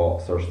pressure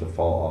starts to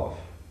fall off.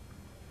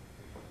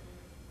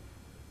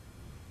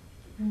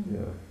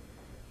 Yeah.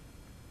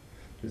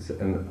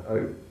 And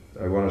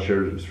I want to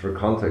share, just for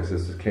context,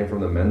 this came from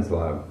the men's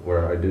lab,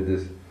 where I did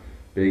this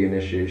big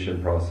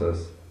initiation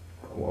process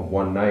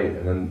one night,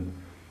 and then,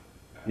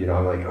 you know,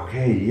 I'm like,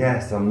 okay,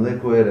 yes, I'm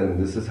liquid, and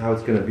this is how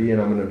it's going to be,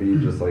 and I'm going to be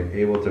just like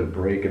able to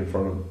break in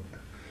front of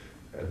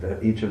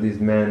each of these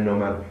men, no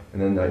matter.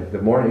 And then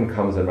the morning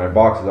comes, and my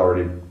box is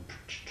already,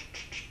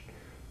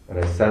 and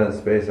I sat in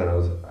space, and I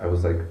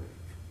was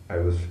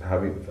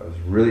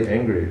really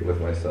angry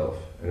with myself,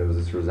 and it was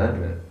this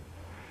resentment,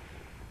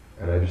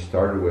 and I just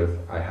started with,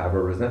 I have a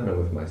resentment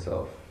with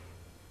myself,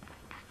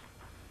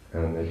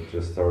 and it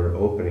just started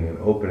opening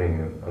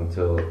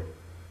until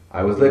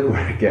I was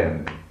liquid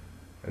again.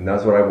 And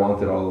that's what I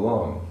wanted all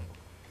along,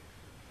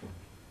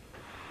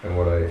 and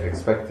what I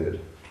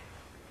expected.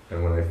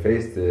 And when I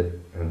faced it,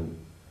 and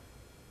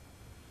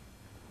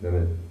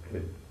then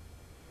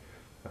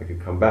I could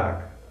come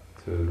back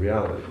to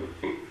reality.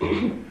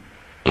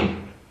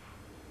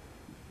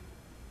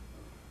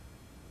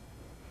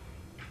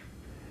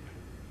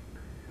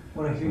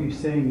 What I hear you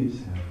saying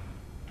is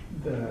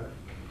the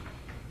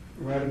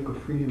radical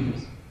freedom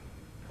is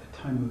the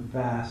time of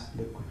vast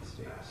liquid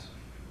states.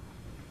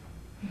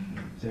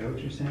 Is that what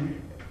you're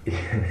saying?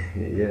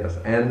 Yes,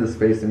 and the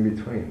space in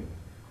between.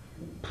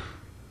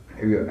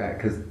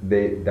 Because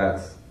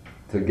that's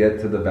to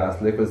get to the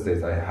vast liquid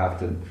states. I have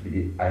to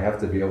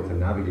be able to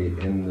navigate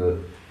in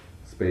the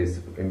space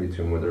in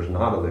between where there's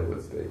not a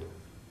liquid state.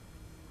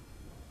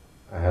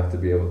 I have to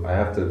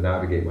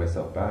navigate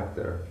myself back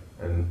there,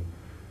 and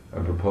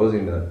I'm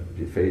proposing that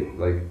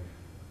like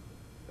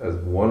as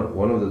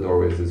one of the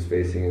doorways is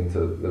facing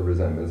into the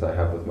resentments I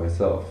have with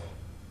myself.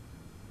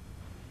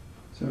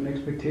 So an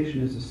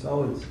expectation is a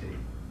solid state.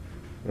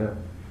 Yeah.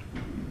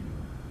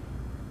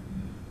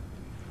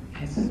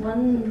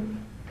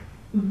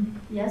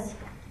 Yes.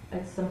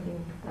 It's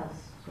something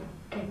else. So.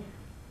 Okay.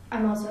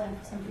 I'm also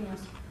have something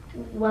else.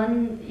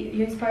 One,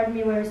 you inspired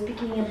me where you're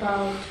speaking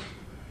about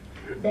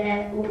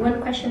the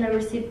one question I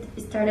received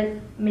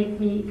started make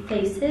me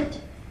face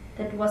it.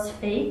 That was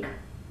fake.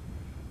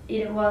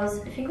 It was,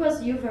 I think it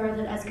was you, Vera,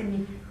 that asked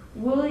me,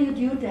 will you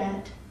do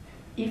that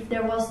if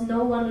there was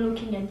no one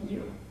looking at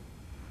you?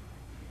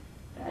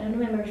 I don't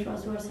remember if it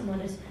was or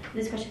someone else.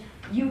 This question,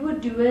 you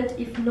would do it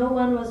if no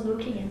one was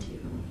looking at you.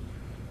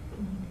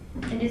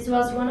 And this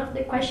was one of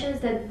the questions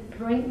that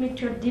bring me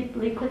to a deep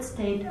liquid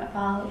state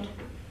about,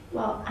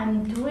 well,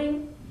 I'm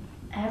doing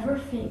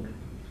everything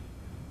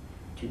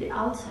to the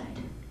outside,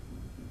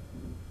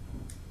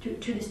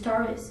 to the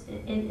stories,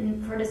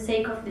 and for the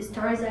sake of the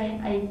stories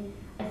I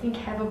think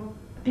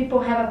people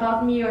have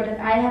about me, or that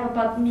I have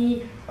about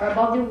me, or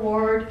about the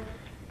world,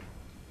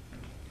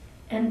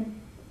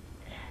 and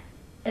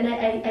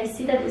I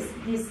see that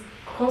this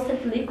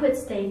constant liquid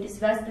state, this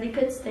vast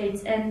liquid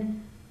states,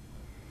 and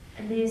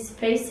this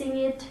facing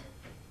it,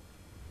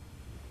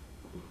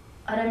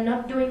 and I'm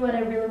not doing what I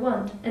really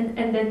want, and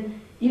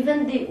then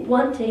even the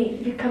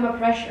wanting become a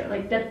pressure,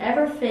 like that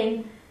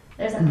everything,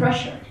 there's a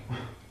pressure.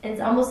 And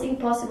it's almost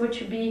impossible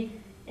to be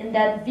in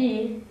that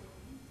V,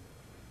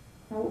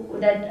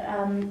 that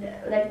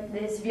like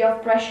this V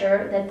of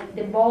pressure, that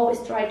the ball is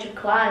trying to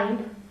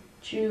climb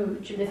to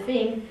the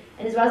thing,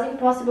 and it was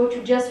impossible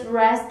to just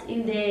rest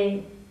in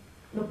the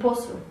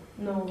poço,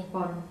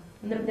 Bottom.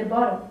 the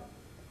bottom.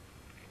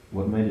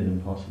 What made it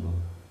impossible?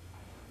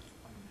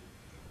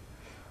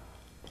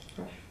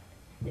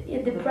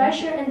 The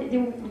pressure and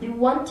the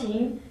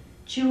wanting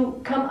to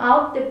come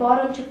out the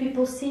bottom to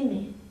people see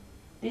me.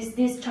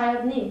 This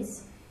child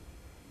needs.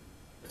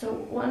 So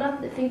one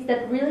of the things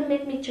that really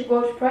made me to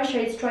go to pressure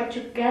is try to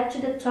get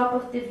to the top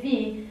of the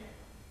V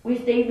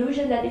with the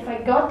illusion that if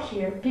I got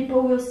here,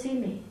 people will see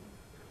me.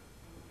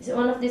 It's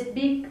one of these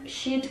big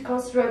sheet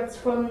constructs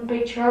from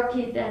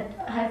patriarchy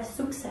that have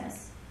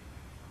success.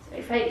 So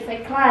if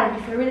I climb,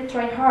 if I really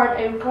try hard,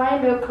 I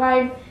will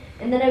climb,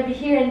 and then I'll be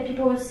here and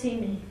people will see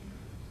me.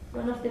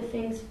 One of the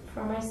things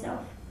for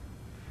myself.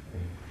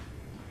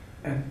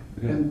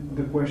 And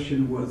the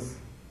question was,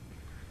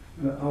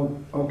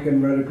 how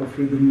can radical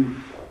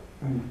freedom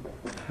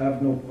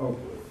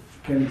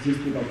can exist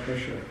without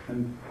pressure?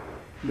 And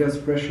there's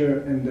pressure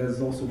and there's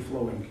also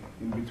flowing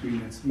in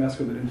between. It's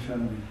masculine and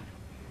feminine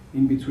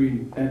in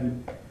between,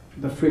 and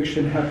the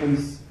friction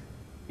happens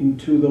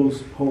into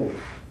those poles.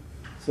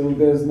 So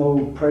there's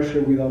no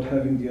pressure without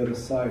having the other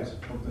side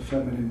of the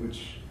feminine,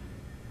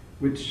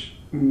 which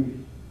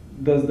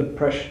does the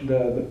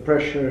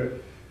pressure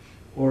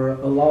or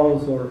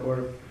allows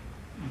or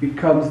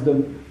becomes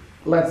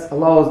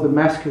allows the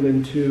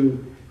masculine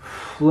to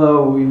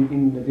flow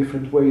in a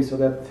different way so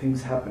that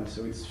things happen.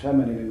 So it's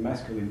feminine and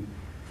masculine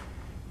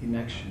in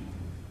action.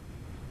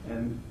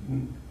 And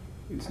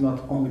it's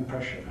not only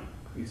pressure,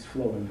 it's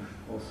flowing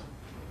also.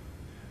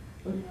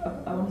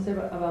 I want to say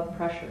about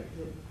pressure.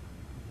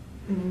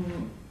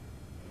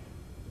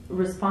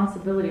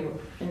 Responsibility,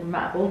 in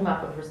the old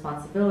map of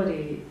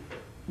responsibility,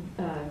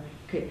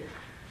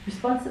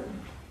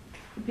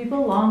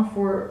 people long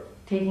for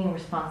taking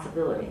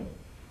responsibility.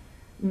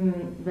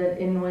 But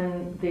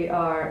when they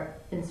are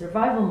in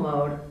survival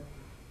mode,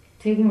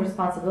 taking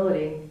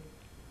responsibility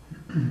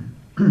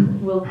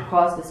will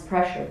cause this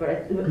pressure.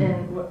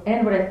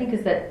 And what I think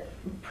is that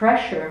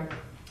pressure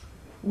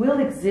will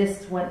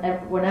exist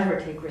whenever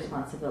take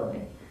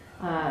responsibility.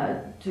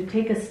 To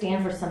take a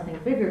stand for something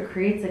bigger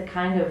creates a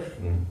kind of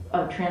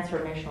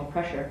transformational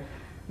pressure.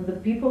 The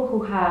people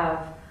who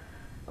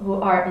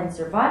are in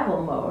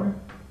survival mode,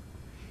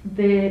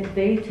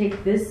 they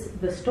take this.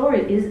 The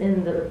story is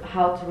in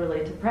how to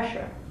relate to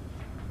pressure.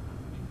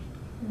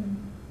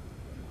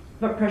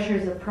 But pressure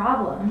is a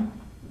problem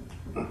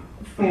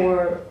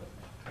for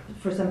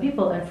some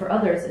people, and for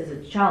others is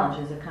a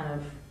challenge, is a kind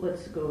of,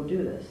 let's go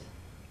do this.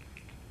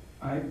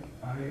 I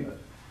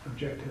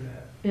object to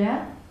that.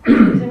 Yeah?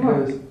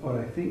 Because what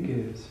I think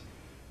is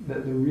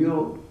that the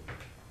real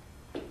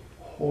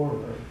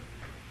horror,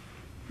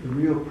 the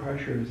real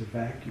pressure is a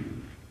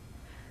vacuum.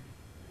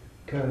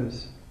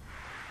 Because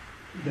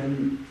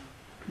then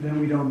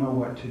we don't know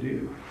what to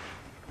do.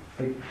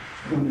 Like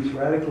when it's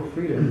radical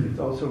freedom, it's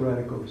also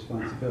radical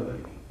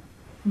responsibility.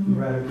 Mm-hmm.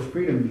 Radical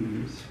freedom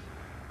means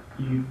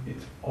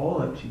it's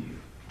all up to you.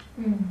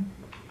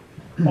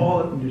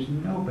 Mm-hmm. There's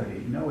nobody,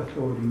 no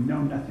authority,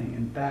 no nothing,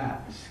 and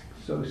that's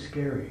so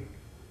scary.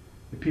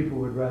 The people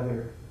would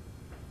rather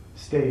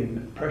stay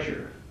in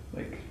pressure,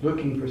 like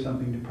looking for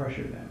something to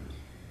pressure them.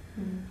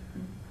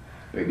 Mm-hmm.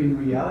 But in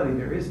reality,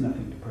 there is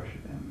nothing to pressure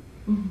them.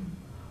 Mm-hmm.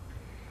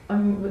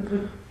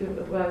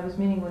 What I was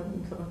meaning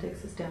when someone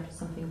takes a stand for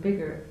something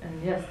bigger,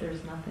 and yes,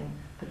 there's nothing,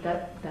 but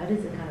that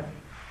is a kind of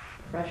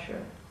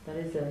pressure. That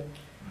is a,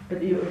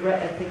 but you're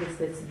right. I think it's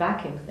this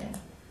vacuum thing.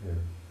 Yeah.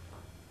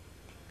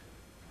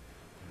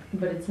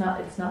 But it's not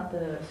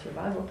the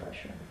survival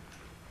pressure.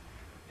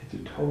 It's a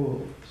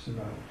total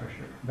survival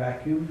pressure.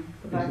 Vacuum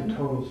is Vacuum? a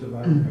total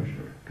survival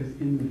pressure. Because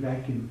in the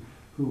vacuum,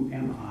 who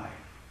am I?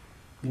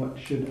 What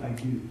should I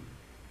do?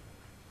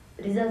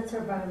 Is that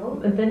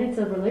survival? And then it's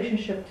a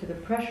relationship to the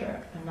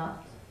pressure, and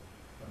not.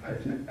 I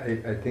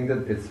think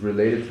that it's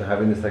related to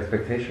having this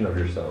expectation of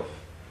yourself.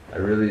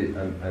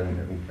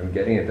 I'm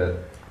getting it that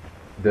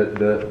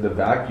the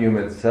vacuum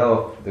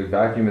itself, the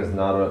vacuum is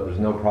not there's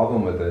no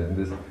problem with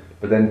it.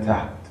 But then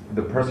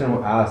the person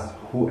who asks,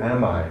 who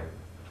am I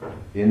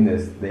in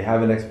this, they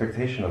have an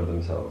expectation of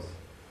themselves.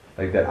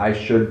 Like that I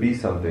should be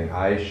something,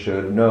 I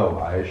should know,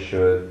 I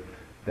should,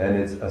 then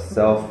it's a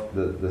self,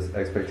 the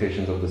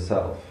expectations of the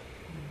self.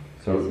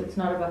 So it's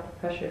not about the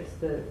pressure, it's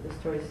the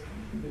stories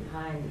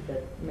behind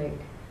that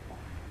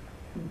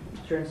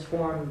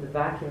transform the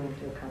vacuum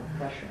into a kind of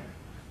pressure.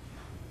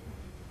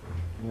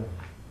 Yeah.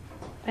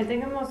 I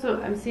think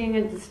I'm seeing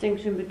a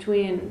distinction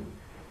between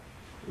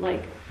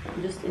like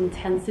just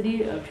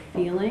intensity of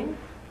feeling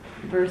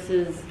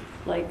versus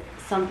like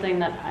something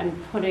that I'm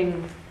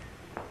putting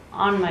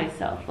on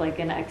myself, like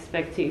an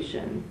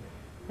expectation.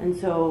 And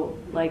so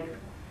like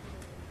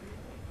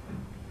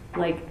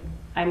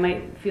I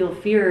might feel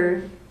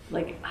fear,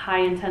 like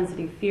high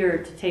intensity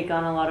fear to take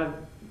on a lot of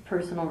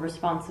personal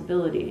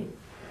responsibility.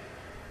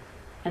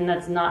 And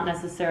that's not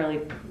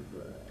necessarily,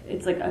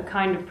 it's like a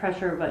kind of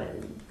pressure,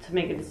 but to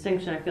make a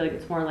distinction, I feel like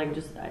it's more like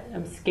just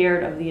I'm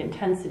scared of the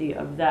intensity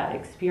of that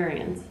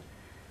experience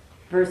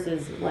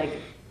versus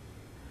like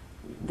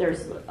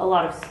there's a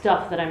lot of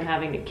stuff that I'm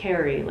having to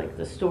carry, like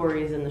the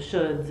stories and the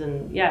shoulds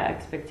and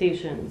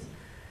expectations.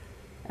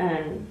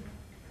 And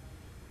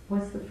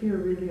what's the fear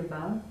really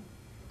about?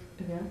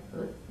 Yeah.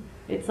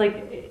 It's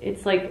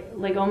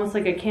like almost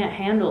like I can't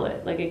handle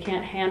it. Like I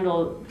can't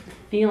handle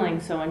feeling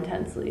so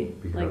intensely,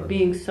 like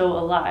being so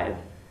alive.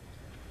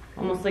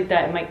 Almost like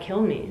that it might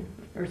kill me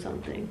or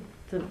something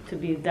to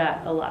be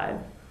that alive.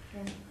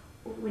 Yeah.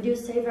 Would you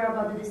say, Vera,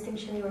 about the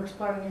distinction you were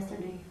exploring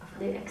yesterday of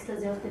the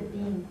ecstasy of the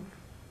being?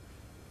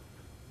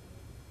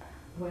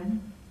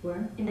 When?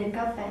 Where? In the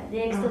cafe,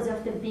 the ecstasy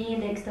of the being,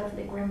 the ecstasy of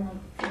the gremlin.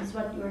 That's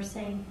what you were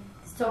saying.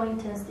 It's so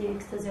intense, the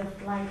ecstasy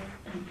of life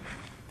and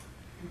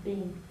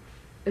being.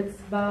 It's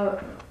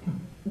about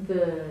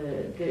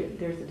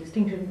there's a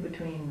distinction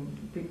between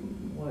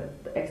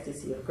what the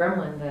ecstasy of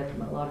gremlin that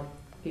a lot of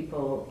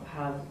people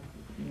have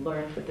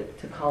learned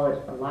to call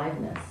it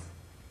aliveness,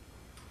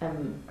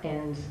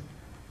 and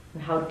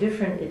how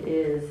different it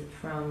is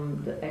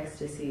from the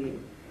ecstasy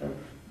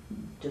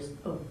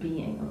of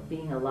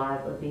being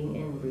alive, of being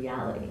in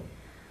reality.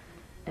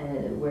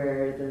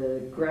 Where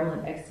the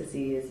gremlin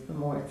ecstasy is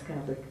more, it's kind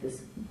of like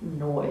this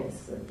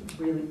noise, a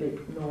really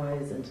big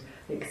noise and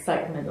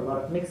excitement, a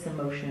lot of mixed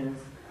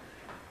emotions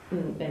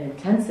and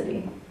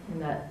intensity in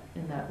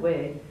that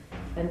way.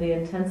 And the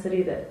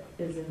intensity that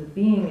is in the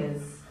being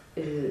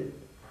is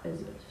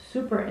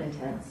super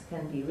intense,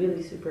 can be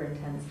really super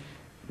intense,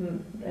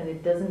 and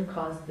it doesn't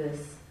cause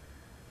this.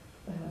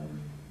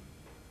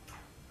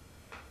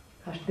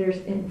 There's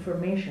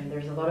information.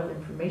 There's a lot of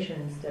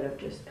information instead of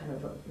just kind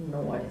of a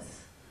noise.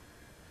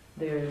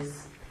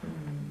 There's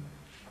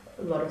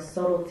a lot of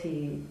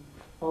subtlety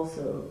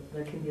also.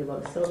 There can be a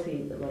lot of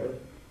subtlety, a lot of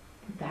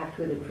packed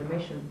with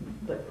information,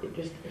 but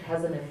it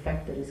has an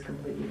effect that is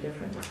completely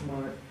different. It's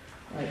more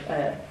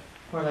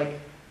like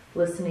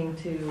listening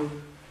to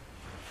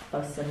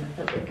a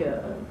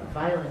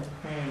violin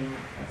playing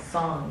a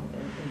song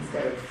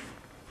instead of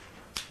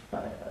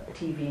a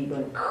TV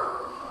going.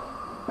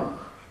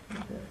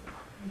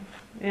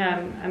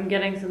 Yeah, I'm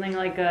getting something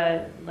like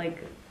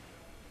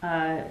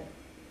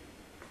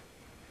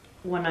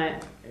when I'm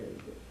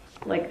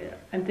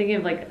thinking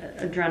of like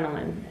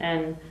adrenaline,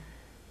 and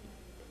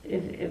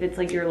if it's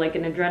like you're like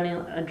an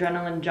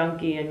adrenaline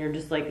junkie and you're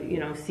just like,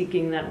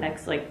 seeking that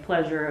next like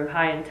pleasure of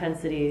high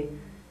intensity,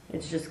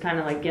 it's just kind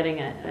of like getting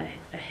a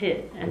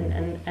hit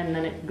and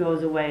then it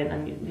goes away and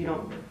then you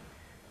don't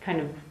kind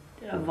of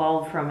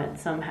evolve from it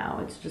somehow.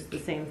 It's just the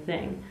same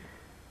thing.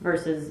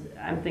 Versus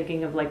I'm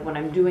thinking of like when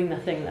I'm doing the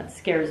thing that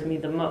scares me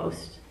the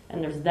most,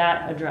 and there's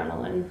that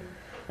adrenaline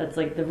that's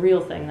like the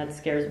real thing that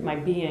scares my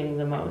being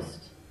the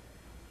most,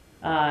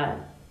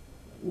 then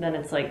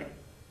it's like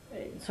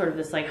sort of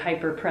this like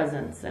hyper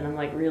presence, and I'm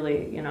like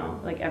really,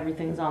 like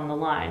everything's on the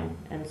line.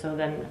 And so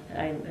then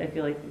I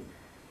feel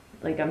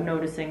like I'm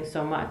noticing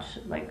so much,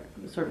 like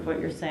sort of what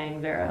you're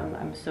saying, Vera.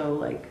 I'm so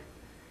like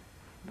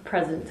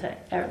present to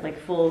like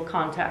full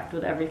contact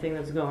with everything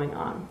that's going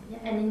on. Yeah,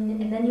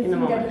 and then you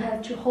think that you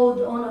have to hold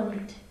on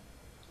it.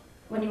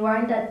 When you are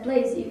in that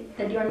place,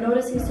 that you are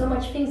noticing so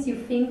much things, you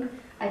think,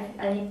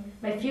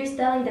 my fear is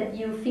telling that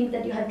you think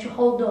that you have to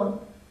hold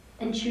on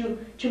and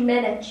to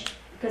manage,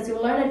 because you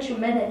learned to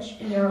manage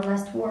in your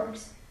last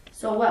works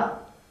so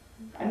well.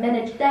 I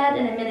managed that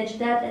and I managed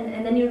that,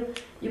 and then you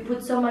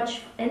put so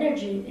much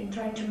energy in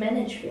trying to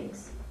manage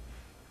things.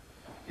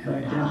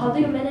 But how do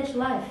you manage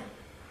life?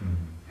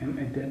 And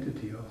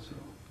identity also.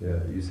 Yeah,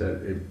 you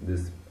said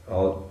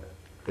all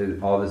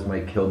this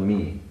might kill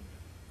me.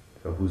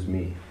 So who's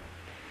me?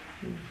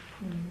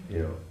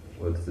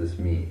 What's this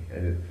me?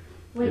 And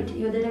Wait,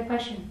 you did a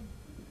question.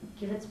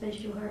 Give it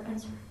space to her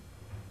answer.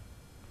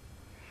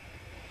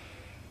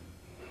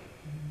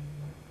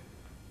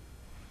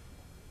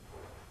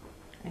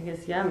 I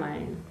guess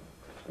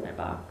my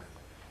box.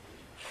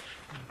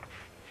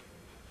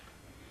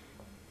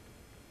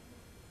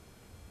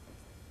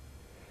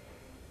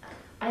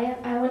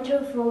 I want to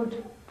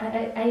unfold.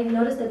 I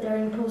noticed that there are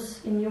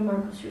impulses in you,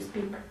 Marcus, you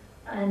speak,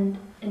 and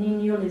in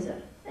you,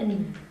 Lisa.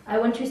 And I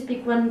want to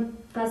speak one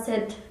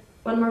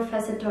more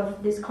facet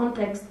of this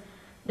context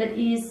that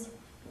is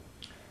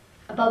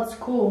about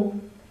school.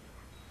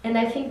 And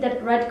I think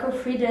that radical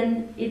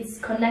freedom is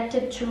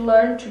connected to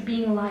learn to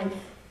be in life.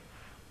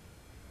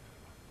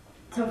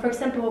 So for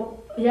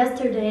example,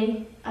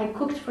 yesterday I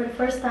cooked for the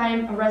first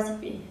time a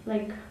recipe,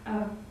 like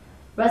a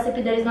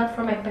recipe that is not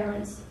from my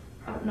parents,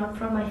 not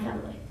from my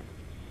family.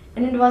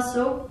 And it was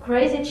so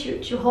crazy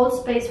to hold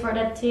space for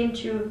that team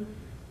to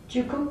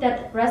cook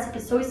that recipe,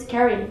 so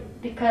scary,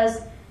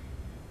 because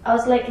I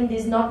was like in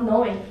this not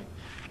knowing.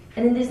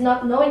 And in this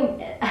not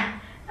knowing,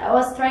 I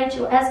was trying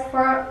to ask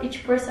for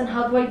each person,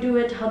 how do I do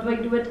it, how do I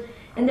do it?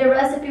 And the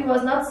recipe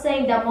was not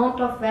saying the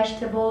amount of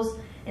vegetables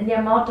and the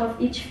amount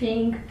of each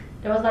thing.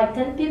 There was like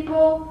 10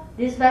 people,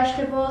 these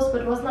vegetables,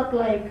 but it was not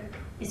like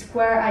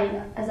square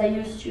as I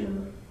used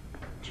to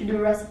do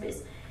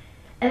recipes.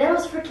 And I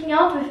was freaking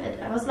out with it.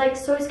 I was like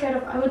so scared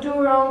of I would do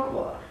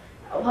wrong.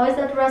 How is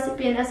that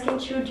recipe? And asking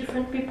 2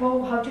 different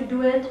people how to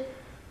do it.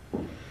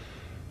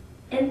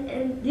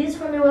 And this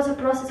for me was a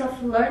process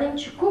of learning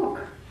to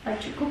cook.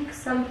 Like to cook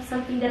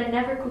something that I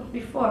never cooked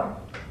before.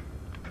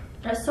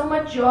 There's so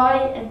much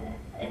joy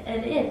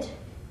in it.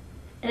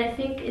 And I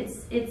think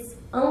it's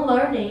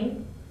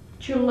unlearning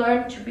to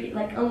learn to be,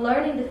 like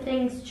unlearning the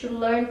things to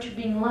learn to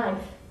be in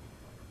life.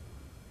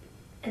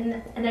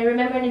 And I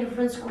remember in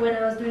different school when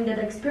I was doing that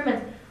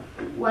experiment,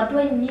 what do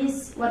I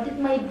miss? What did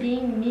my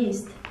being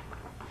miss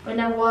when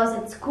I was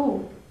at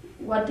school?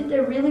 What did I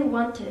really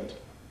wanted?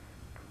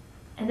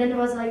 And then it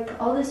was like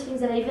all these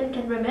things that I even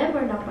can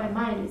remember now by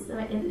mind.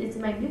 It's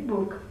in my big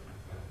book,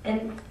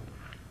 and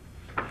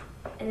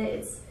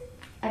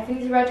I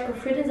think the radical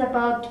freedom is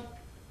about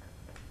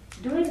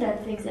doing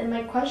that things. And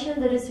my question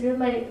that is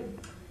really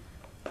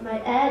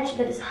my edge,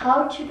 that is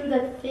how to do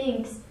that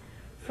things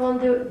from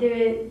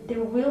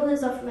the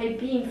willingness of my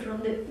being,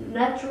 from the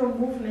natural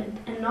movement,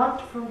 and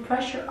not from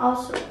pressure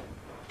also.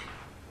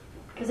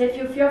 Because if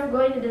you fear of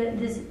going to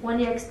this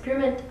 1-year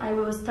experiment I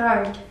will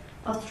start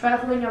of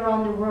traveling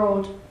around the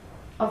world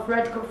of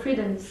radical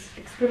freedoms,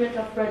 experiment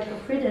of radical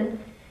freedom,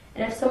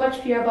 and I have so much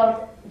fear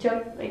about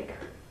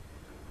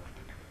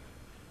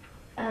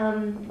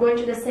going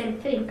to the same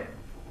thing,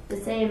 the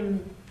same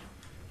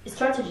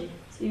strategy.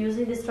 So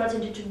using this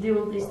strategy to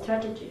deal with this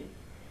strategy.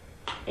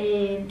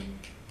 And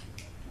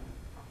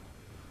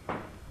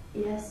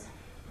yes.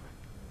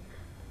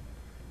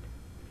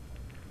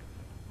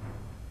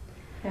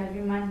 Yeah, it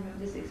reminds me of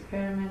this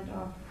experiment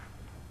of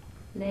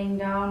laying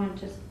down and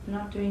just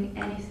not doing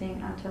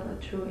anything until a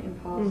true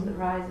impulse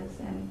arises.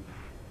 And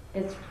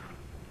it's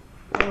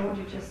what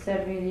you just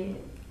said really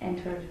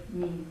entered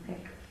me.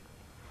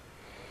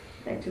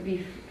 Like to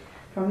be,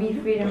 for me,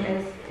 freedom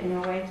is in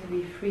a way to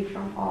be free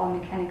from all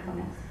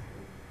mechanicalness,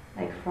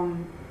 like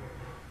from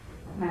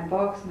my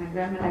box, my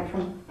grammar, like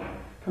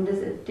from this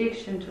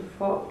addiction to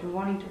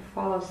wanting to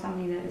follow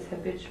something that is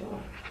habitual,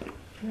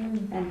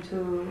 and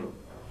to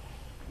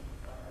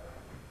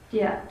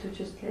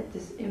just let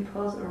this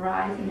impulse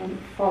arise and then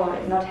follow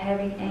it, not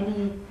having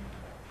any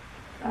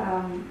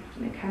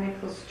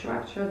mechanical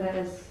structure that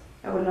is,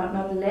 or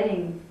not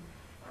letting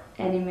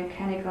any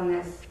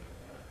mechanicalness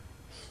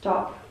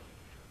stop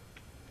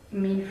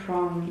me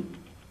from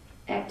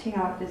acting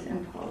out this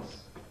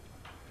impulse.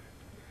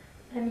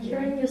 I'm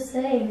hearing you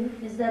saying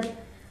is that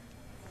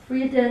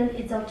freedom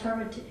is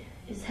authority.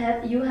 Is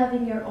you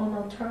having your own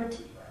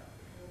authority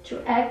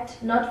to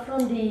act not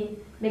from the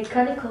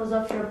mechanicals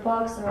of your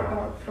box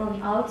or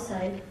from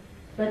outside,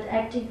 but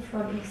acting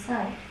from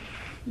inside.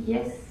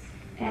 Yes,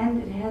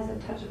 and it has a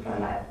touch of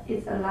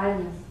its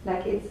aliveness.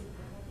 Like it's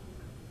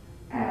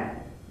I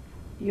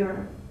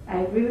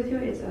agree with you.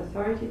 It's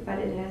authority, but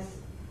it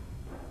has,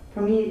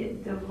 for me,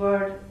 the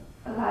word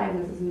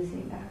aliveness is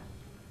missing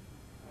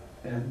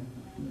there. And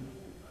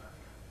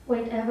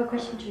wait, I have a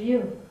question to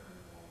you.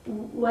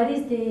 What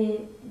is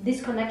the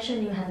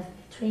disconnection you have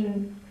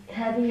between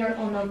having your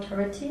own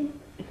authority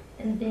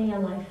and being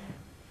alive?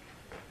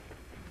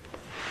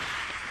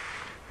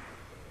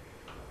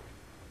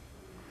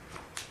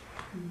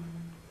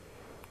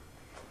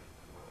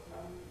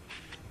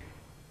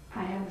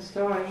 I have a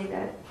story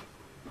that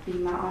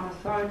being my own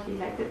authority,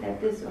 like that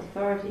this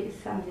authority is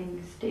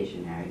something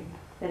stationary,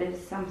 that it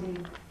is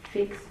something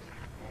fixed,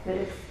 that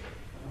it's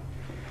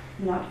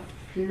not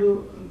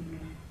fluid,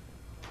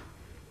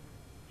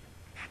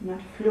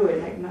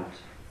 like not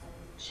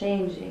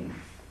changing.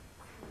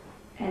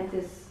 And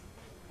this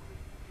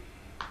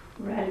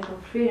radical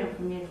freedom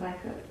for me is like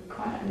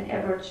an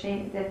ever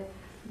change, that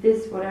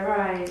this, whatever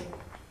how do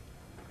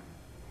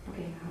I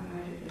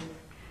do this?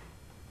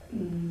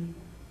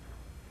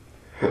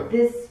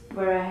 This,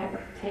 where I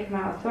take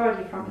my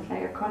authority from, is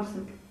like a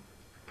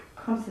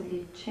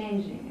constantly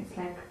changing. It's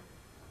like,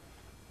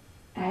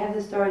 I have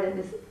the story that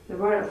the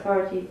word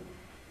authority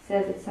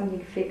says it's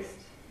something fixed,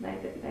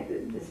 like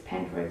this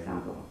pen, for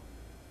example.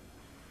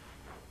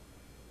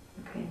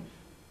 Okay,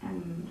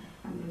 I'm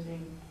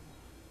losing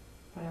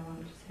what I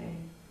wanted to say.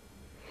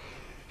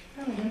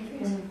 Oh,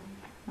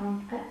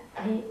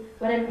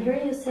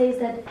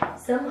 that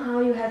somehow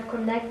you have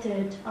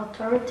connected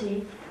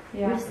authority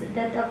with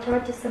that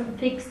authority is some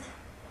fixed,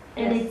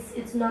 and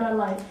it's not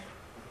alive.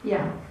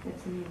 Yeah,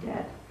 it's me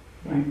dead.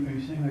 Are you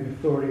saying like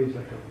authority is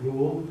like a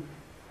rule?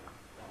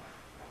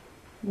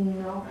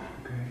 No.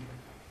 Okay.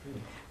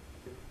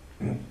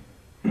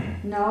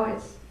 No,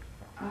 it's.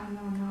 Oh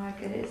no, I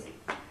get it.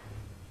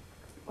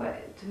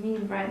 What to me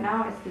right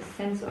now is the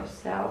sense of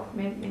self.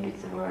 Maybe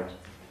it's a word.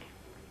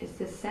 It's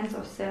the sense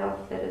of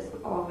self that is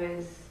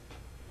always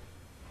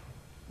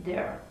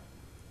there.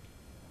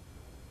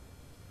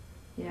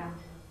 Yeah,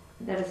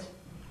 that is.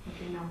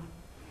 Okay, no,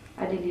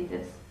 I delete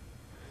this.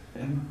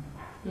 And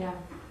Yeah.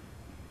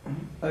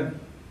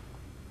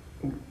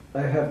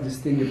 I have this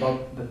thing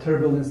about the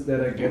turbulence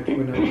that I get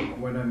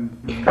when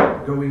I'm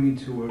going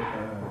into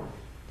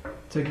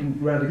taking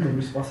radical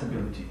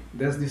responsibility.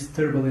 There's this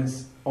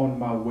turbulence on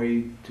my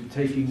way to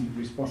taking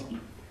responsibility.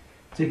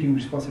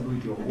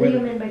 What do you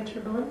mean by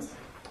turbulence?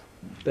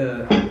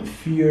 The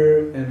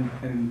fear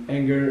and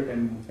anger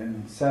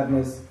and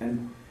sadness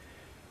and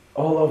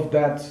all of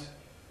that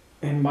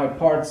in my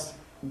parts.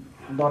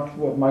 Not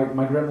what my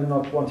gremlin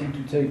not wanting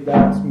to take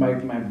that.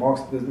 My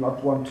box does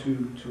not want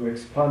to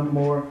expand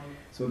more.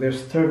 So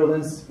there's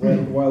turbulence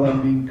while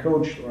I'm being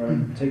coached, or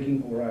I'm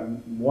taking, or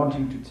I'm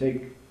wanting to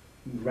take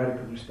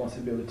radical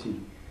responsibility.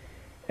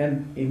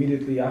 And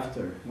immediately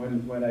after,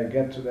 when I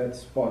get to that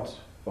spot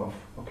of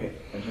okay,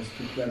 I just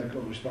took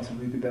radical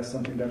responsibility. That's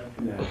something that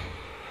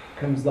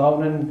comes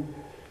down, and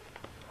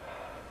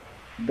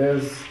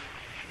there's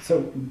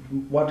so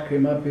what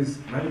came up is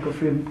radical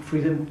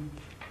freedom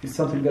is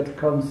something that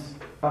comes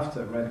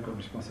after radical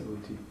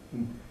responsibility,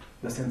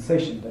 the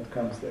sensation that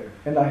comes there.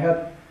 And I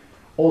had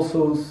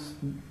also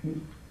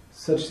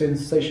such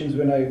sensations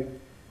when I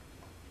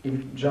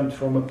jumped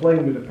from a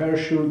plane with a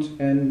parachute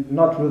and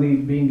not really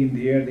being in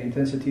the air, the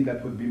intensity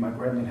that would be my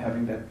gremlin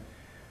having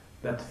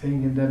that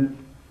thing, and then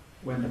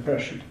when the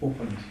parachute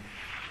opened,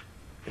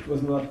 it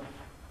was not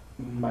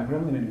my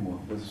gremlin anymore.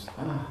 It was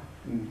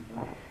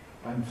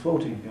I'm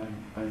floating,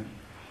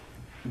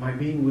 my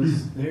being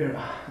was there,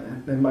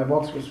 and then my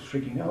box was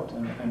freaking out.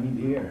 I'm in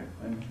the air.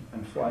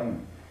 I'm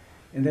flying,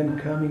 and then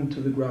coming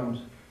to the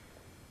ground.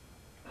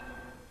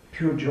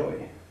 Pure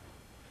joy.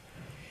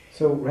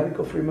 So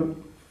radical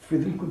freedom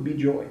could be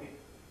joy.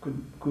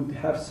 Could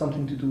have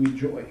something to do with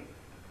joy.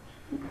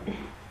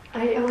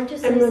 I want to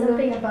say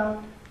something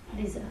about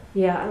Lisa.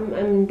 Yeah,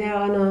 I'm there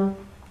on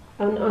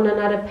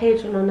another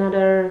page, on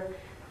another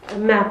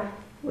map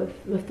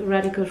with the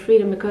radical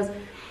freedom, because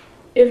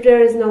if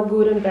there is no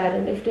good and bad,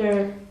 and if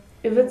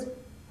it's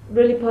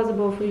really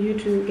possible for you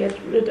to get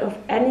rid of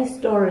any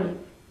story,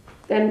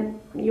 then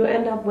you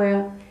end up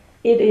where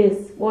it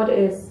is, what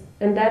is,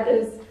 and that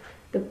is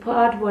the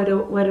part where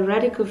the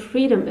radical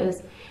freedom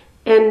is.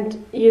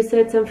 And you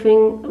said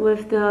something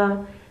with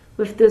the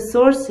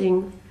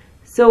sourcing.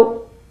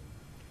 So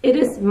it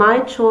is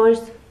my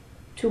choice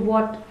to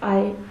what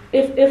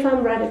if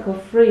I'm radical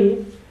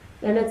free,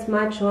 then it's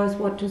my choice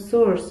what to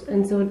source.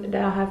 And so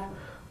I have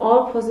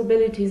all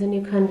possibilities, and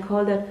you can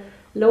call that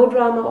low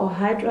drama or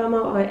high drama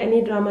or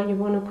any drama you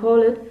want to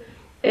call it.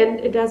 And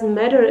it doesn't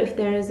matter if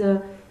there is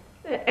a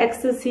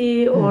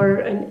ecstasy or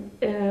an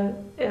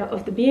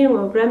of the being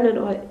or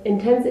gremlin or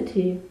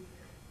intensity.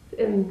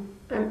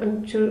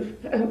 I'm sure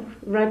I'm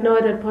right now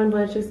at that point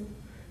where I just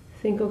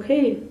think,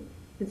 okay,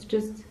 it's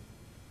just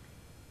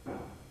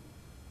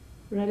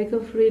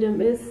radical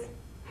freedom is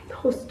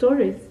those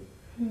stories,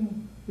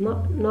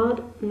 not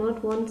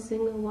one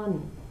single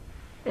one,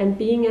 and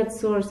being at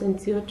source, and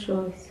it's your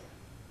choice.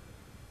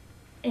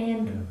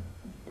 And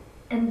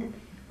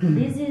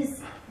this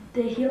is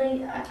the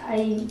healing.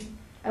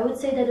 I would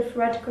say that if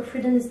radical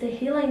freedom is the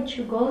healing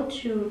to go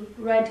to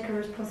radical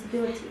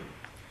responsibility.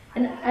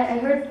 And I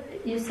heard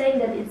you saying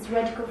that it's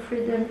radical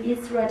freedom,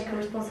 it's radical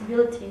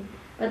responsibility.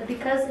 But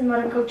because in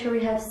modern culture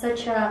we have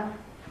such a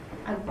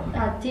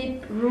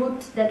deep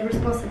root that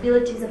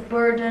responsibility is a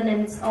burden,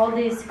 and it's all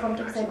these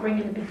context I bring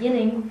in the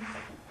beginning,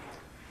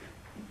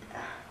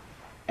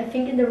 I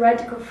think in the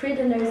radical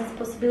freedom there is this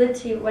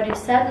possibility, what you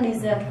said,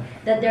 Lisa,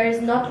 that there is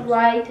not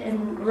right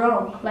and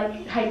wrong.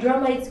 Like high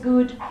drama is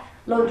good,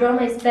 low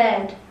drama is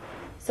bad.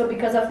 So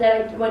because of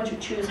that I want to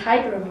choose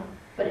high drama.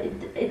 But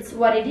it's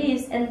what it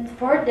is, and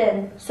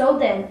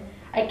then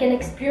I can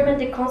experiment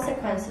the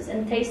consequences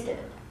and taste it.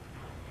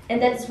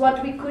 And that's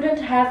what we couldn't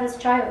have as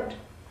child.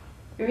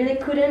 We really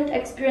couldn't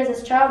experience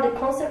as child the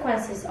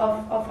consequences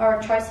of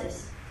our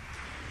choices.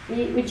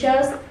 We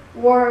just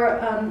were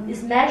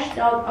smashed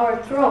out our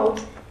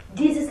throat.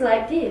 This is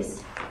like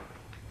this.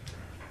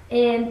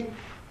 And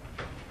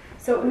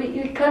so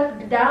we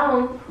cut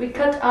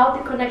out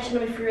the connection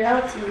with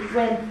reality.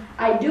 When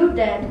I do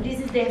that,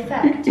 this is the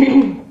effect.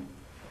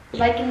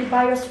 Like in the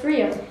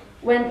biosphere,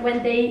 when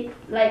the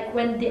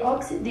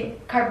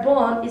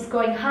carbon is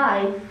going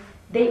high,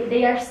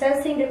 they are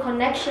sensing the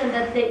connection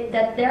that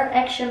their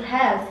action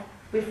have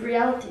with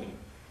reality.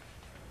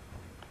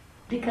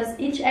 Because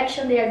each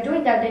action they are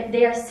doing that,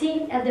 they are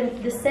seeing at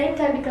the same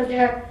time, because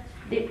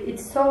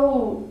it's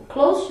so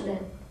close to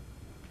them.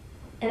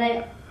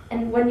 And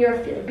And when you're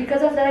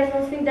because of that, I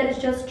don't think that it's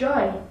just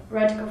joy,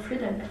 radical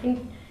freedom. I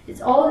think it's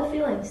all the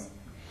feelings.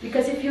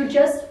 Because if you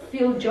just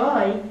feel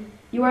joy,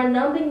 you are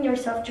numbing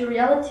yourself to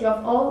reality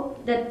of all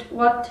that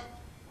what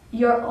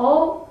you're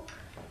all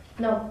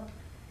no.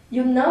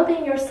 You're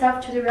numbing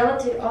yourself to the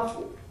reality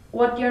of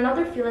what your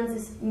other feelings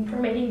is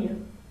informating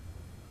you.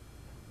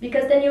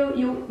 Because then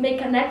you make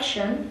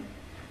connection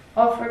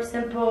of, for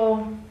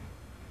example,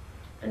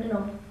 I don't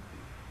know,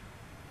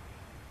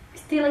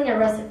 stealing a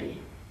recipe.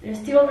 You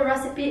steal the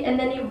recipe and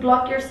then you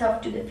block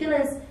yourself to the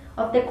feelings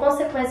of the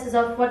consequences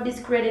of what this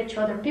created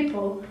to other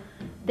people.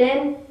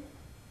 Then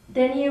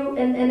you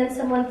and then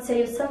someone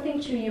says something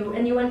to you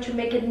and you want to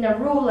make it in a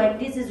rule like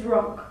this is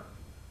wrong.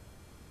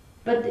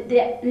 But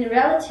in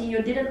reality,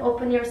 you didn't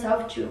open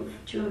yourself to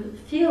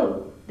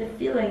feel the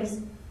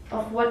feelings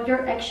of what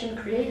your action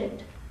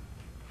created.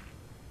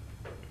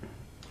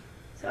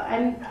 So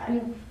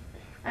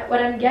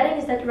what I'm getting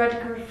is that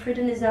radical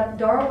freedom is a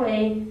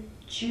doorway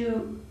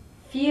to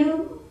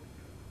feel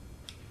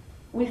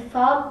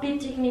without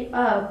beating me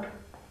up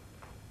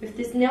with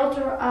this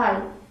neutral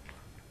eye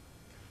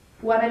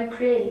what I'm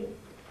creating.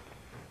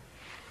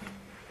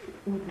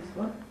 With this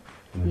what?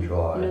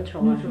 Neutral eye.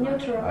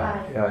 Neutral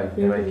eye.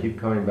 And I keep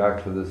coming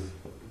back to this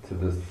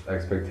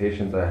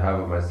expectations I have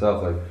of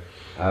myself. Like,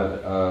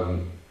 I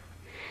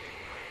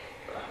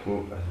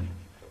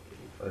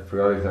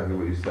forgot exactly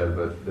what you said,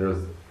 but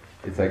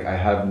it's like I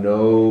have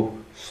no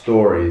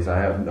stories.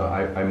 I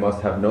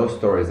must have no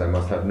stories. I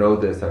must have no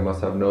this. I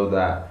must have no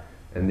that.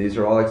 And these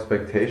are all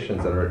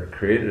expectations that are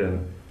created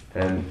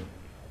and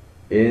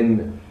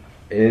in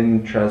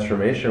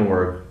transformation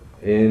work,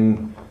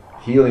 in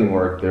healing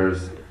work,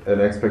 there's an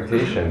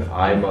expectation.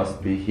 I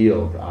must be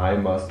healed. I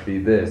must be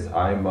this.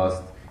 I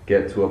must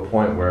get to a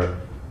point where.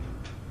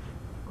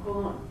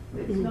 Hold on.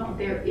 It's not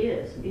there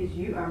is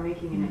you are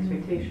making an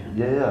expectation.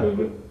 Yeah. Yeah,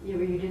 but you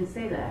didn't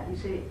say that. You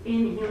say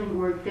in healing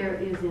work there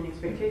is an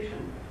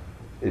expectation.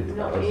 In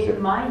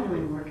my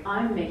healing work,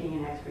 I'm making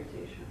an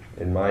expectation.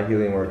 In my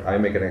healing work, I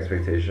make an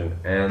expectation,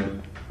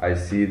 and I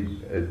see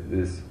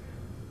this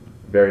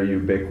very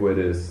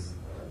ubiquitous,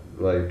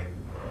 like,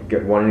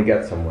 wanting to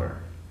get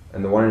somewhere.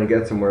 And the wanting to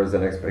get somewhere is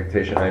an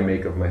expectation I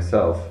make of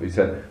myself. You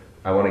said,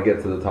 I want to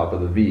get to the top of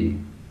the V.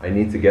 I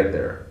need to get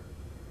there.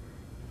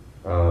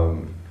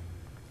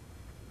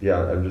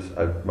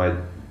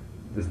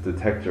 This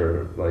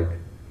detector, like,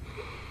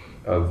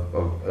 of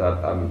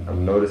that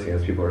I'm noticing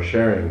as people are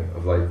sharing,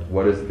 of like,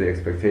 what is the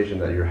expectation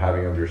that you're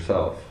having of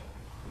yourself?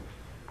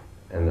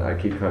 And I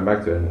keep coming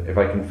back to it. And if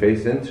I can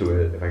face into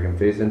it, if I can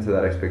face into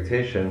that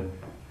expectation,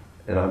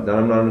 and then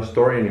I'm not in a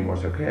story anymore.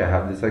 So okay, I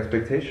have this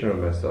expectation of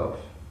myself,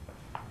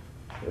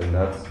 and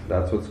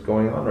that's what's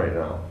going on right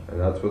now, and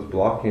that's what's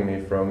blocking me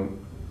from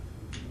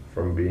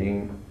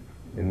being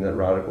in that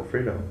radical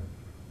freedom.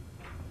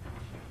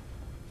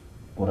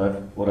 What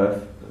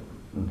I've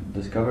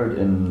discovered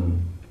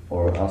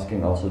or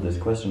asking also this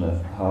question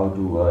of how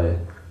do I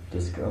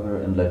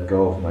discover and let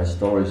go of my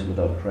stories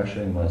without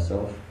pressuring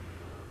myself.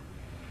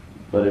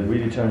 But it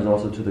really turns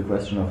also to the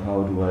question of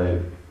how do I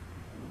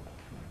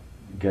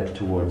get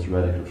towards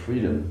radical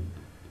freedom,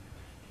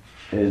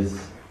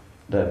 is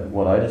that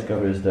what I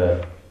discover is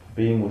that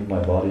being with my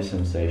body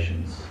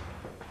sensations,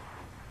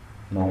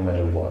 no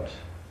matter what.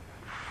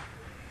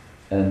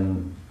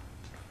 And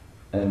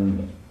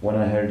when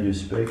I heard you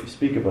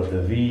speak about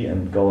the V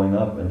and going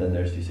up, and then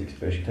there's these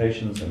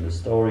expectations and the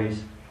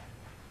stories,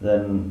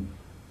 then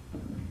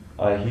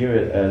I hear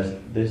it as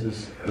this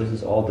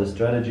is all the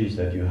strategies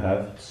that you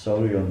have,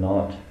 so you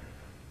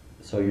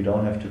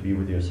don't have to be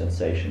with your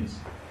sensations.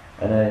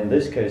 And in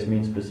this case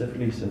means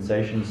specifically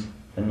sensations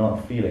and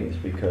not feelings,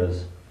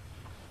 because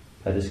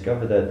I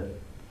discovered that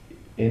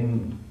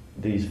in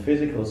these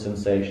physical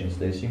sensations,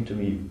 they seem to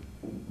me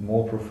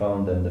more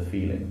profound than the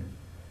feeling.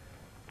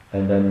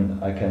 And then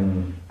I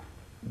can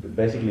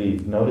basically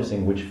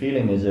noticing which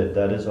feeling is it,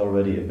 that is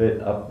already a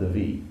bit up the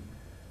V.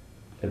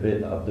 A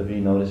bit up the V,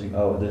 noticing,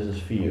 oh, this is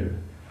fear.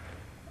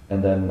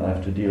 And then I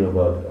have to deal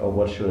about, oh,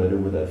 what should I do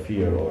with that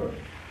fear, or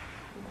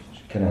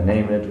can I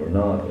name it or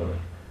not, or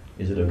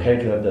is it okay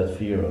to have that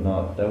fear or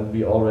not? That would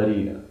be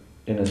already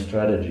in a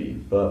strategy.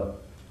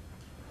 But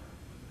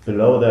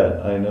below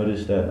that, I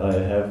notice that I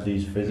have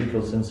these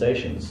physical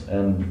sensations,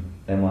 and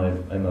am I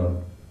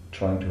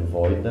trying to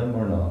avoid them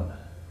or not?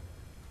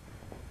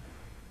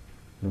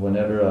 And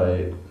whenever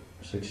I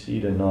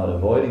succeed in not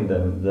avoiding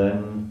them,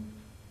 then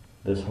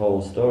this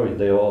whole story,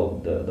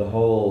 the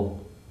whole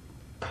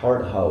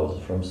cart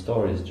house from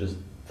stories just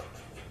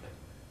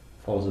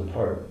falls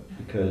apart,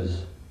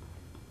 because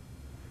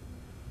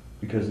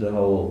the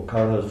whole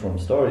cart house from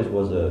stories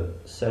was a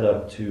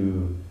setup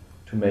to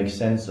make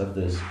sense of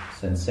this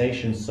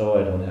sensation, so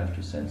I don't have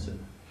to sense it.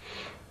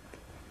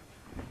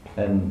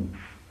 And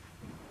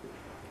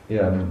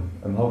yeah,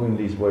 I'm hoping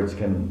these words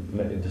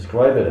can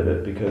describe it a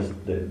bit, because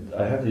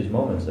I have these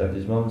moments. I have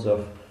these moments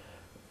of,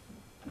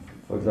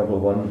 for example,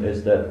 one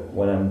is that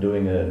when I'm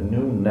doing a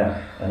noon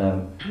nap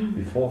and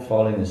before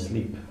falling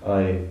asleep,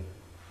 I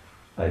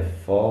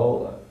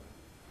fall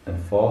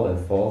and fall and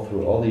fall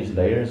through all these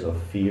layers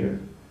of fear,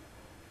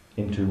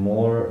 into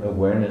more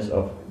awareness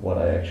of what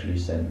I actually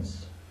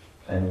sense.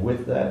 And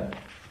with that,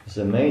 it's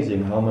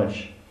amazing how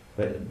much,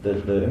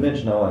 the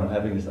image now I'm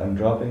having is I'm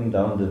dropping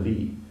down the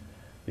V,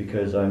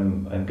 because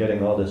I'm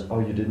getting all this, oh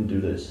you didn't do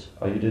this,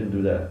 oh you didn't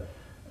do that.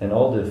 And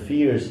all the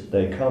fears,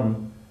 they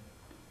come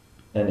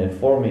and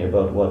inform me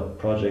about what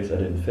projects I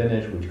didn't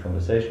finish, which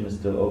conversation is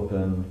still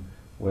open,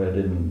 where I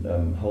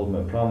didn't hold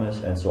my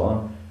promise, and so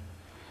on.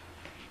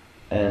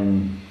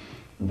 And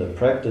the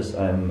practice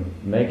I'm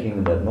making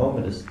in that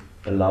moment is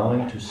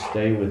allowing to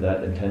stay with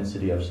that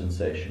intensity of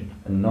sensation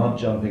and not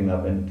jumping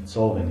up and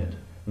solving it,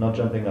 not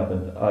jumping up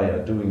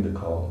and doing the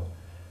call,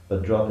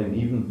 but dropping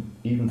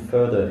even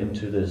further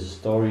into this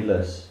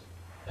storyless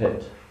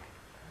pit.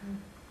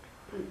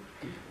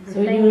 The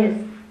thing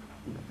is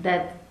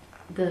that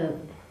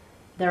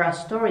there are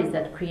stories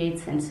that create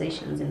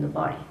sensations in the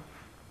body,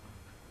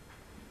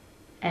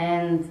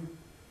 and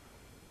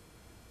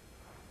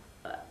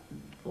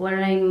what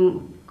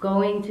I'm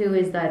going to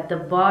is that the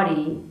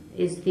body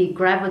is the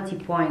gravity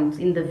point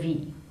in the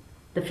V,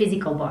 the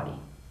physical body.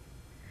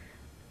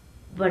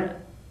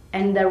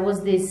 And there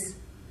was this,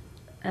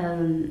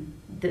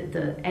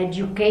 the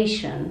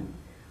education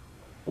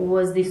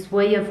was this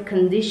way of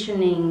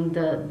conditioning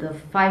the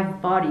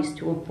 5 bodies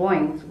to a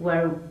point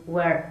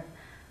where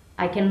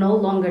I can no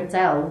longer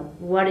tell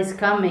what is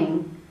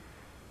coming,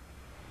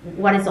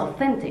 what is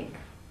authentic,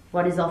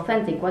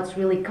 what's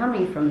really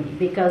coming from me,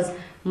 because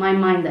my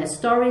mind has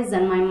stories,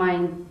 and my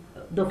mind,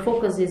 the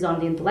focus is on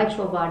the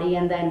intellectual body,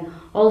 and then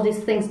all these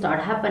things start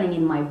happening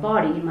in my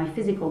body, in my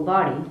physical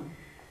body,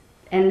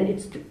 and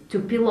it's to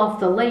peel off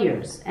the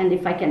layers. And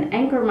if I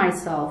anchor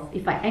myself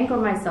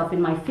in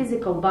my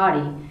physical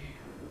body,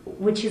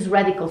 which is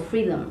radical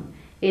freedom,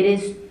 it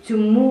is to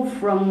move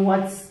from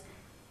what's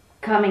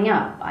coming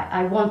up.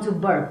 I want to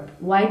burp.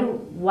 Why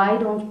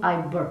don't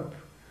I burp?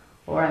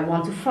 Or I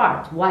want to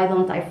fart. Why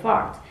don't I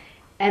fart?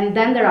 And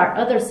then there are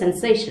other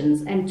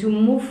sensations, and to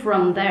move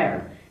from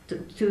there,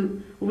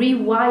 to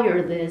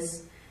rewire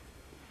this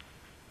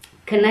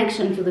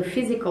connection to the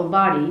physical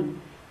body,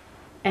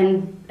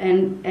 and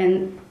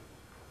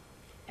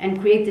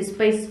create a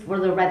space for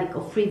the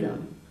radical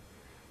freedom.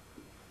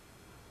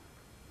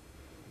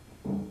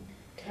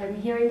 I'm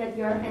hearing that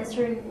you're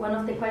answering one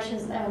of the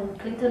questions.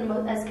 Clinton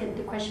asked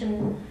the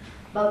question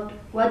about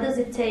what does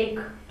it take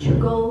to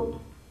go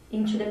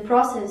into the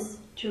process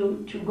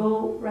to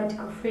go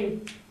radical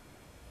free.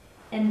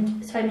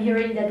 And so I'm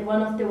hearing that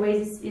one of the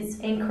ways is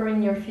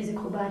anchoring your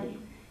physical body.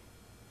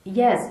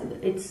 Yes,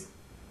 it's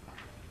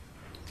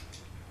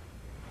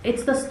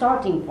the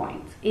starting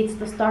point. It's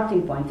the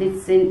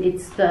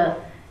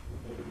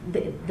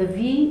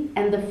V,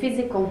 and the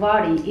physical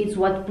body is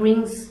what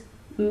brings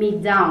me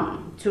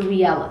down to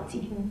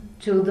reality,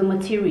 to the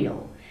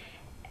material.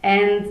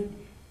 And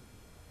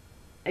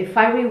if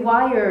I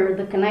rewire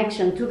the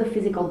connection to the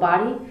physical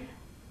body,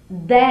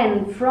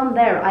 then from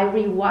there I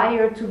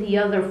rewire to the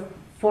other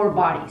 4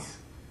 bodies,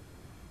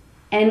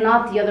 and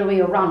not the other way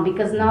around,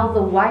 because now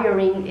the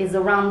wiring is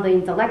around the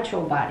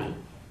intellectual body.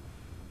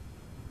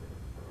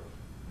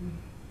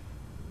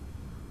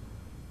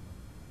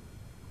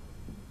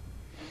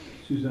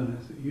 Susanna,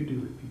 that's what you do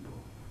with people.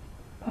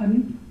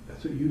 Pardon?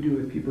 That's what you do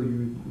with people.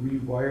 You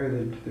rewire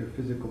them to their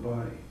physical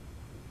body.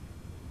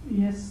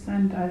 Yes,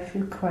 and I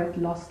feel quite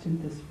lost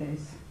in this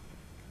space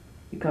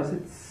because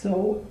it's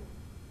so.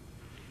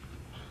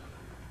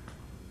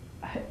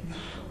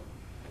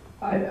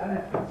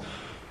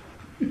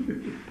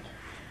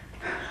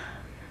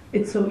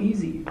 It's so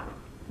easy.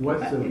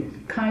 What's so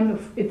easy?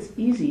 It's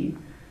easy.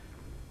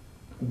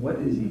 What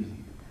is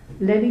easy?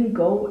 Letting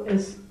go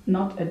is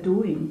not a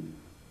doing.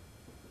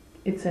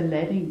 It's a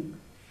letting.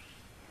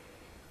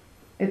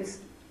 It's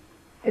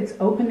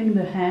opening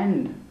the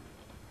hand.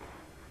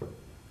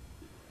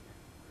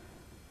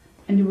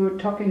 And you were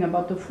talking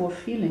about the 4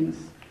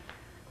 feelings.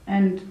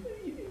 And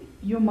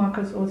you,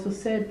 Marcus, also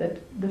said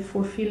that the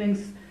 4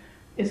 feelings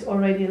is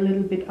already a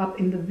little bit up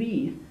in the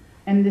V.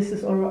 And this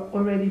is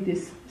already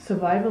this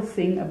survival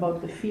thing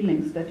about the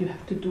feelings, that you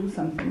have to do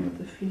something with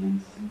the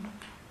feelings.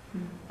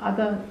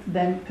 Other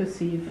than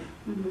perceive.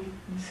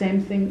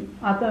 Same thing,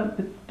 other,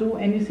 but do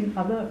anything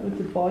other with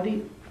the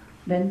body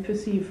than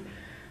perceive.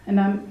 And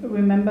I'm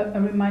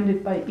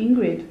reminded by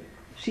Ingrid,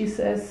 she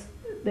says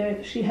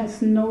that she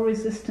has no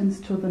resistance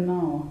to the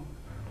now.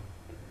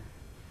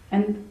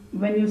 And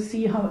when you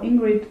see how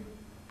Ingrid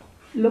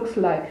looks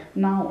like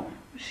now,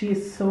 she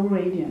is so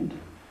radiant.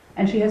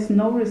 And she has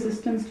no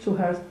resistance to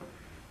her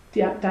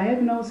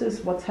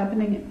diagnosis, what's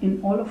happening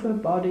in all of her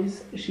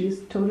bodies. She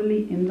is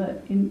totally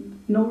in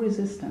no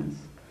resistance.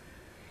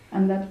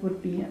 And that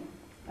would be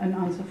an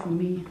answer for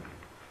me,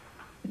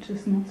 which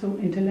is not so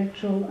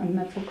intellectual and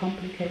not so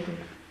complicated.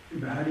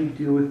 But how do you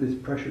deal with this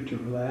pressure to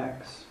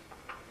relax?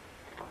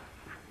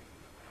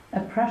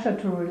 A pressure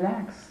to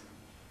relax.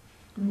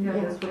 Yeah,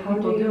 that's what How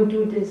people do you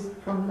do this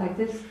from like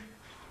this?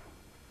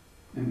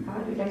 And How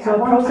do you, like, So I a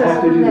want process- to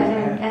Have to open do the this.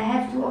 hand. I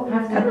have to open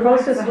the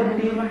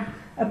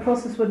A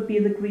process would be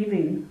the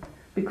grieving,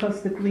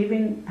 because the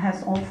grieving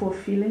has all 4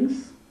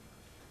 feelings,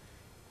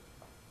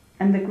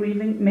 And the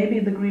grieving, maybe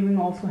the grieving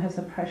also has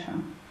a pressure.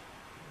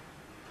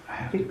 I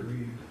have to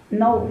grieve.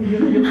 No,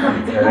 you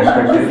can't.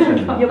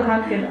 Expectation. You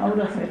can't get out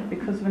of it,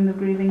 because when the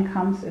grieving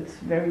comes, it's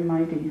very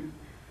mighty.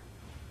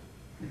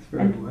 It's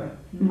very what?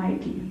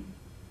 Mighty.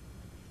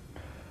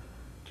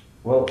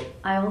 Well,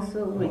 I also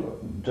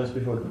just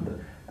before,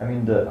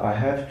 I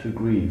have to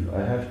grieve,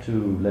 I have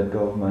to let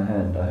go of my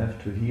hand, I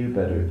have to heal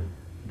better.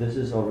 This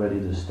is already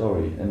the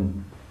story,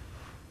 and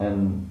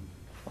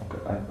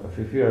okay,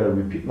 I fear I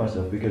repeat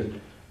myself, because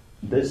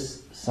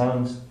this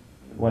sounds,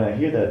 when I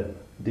hear that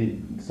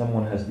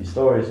someone has these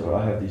stories or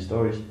I have these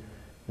stories,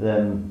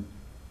 then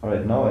all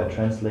right, now I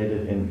translate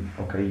it in,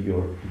 okay,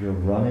 you're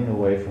running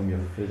away from your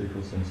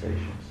physical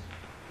sensations.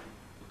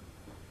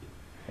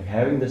 Like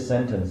having this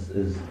sentence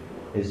is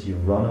you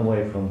run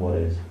away from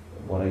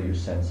what are you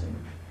sensing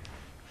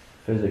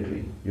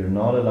physically. You're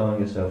not allowing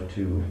yourself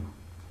to,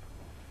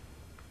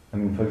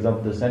 for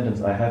example, the sentence,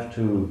 I have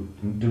to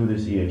do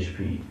this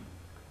EHP,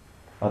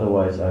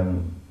 otherwise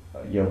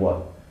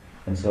what?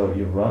 And so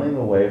you're running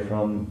away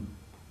from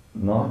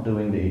not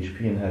doing the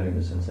HP and having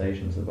the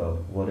sensations about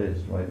what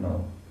is right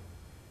now.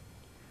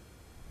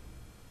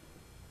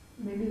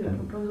 Maybe the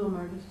proposal,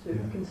 Mark, is to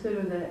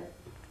consider that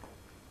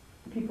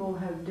people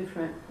have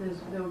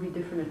there will be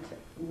different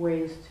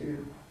ways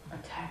to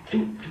attack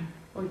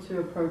or to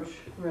approach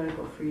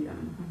radical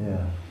freedom.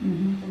 Yeah.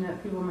 Mm-hmm. And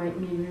that people might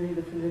need really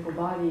the physical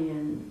body,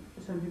 and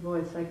some people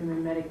it's like a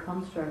mimetic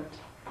construct.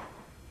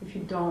 If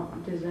you don't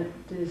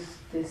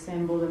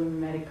disassemble the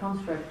mimetic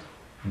construct,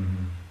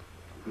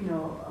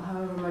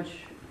 however much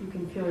you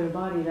can feel your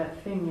body,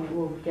 that thing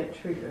will get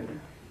triggered.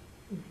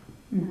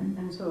 Mm-hmm.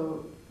 And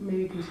so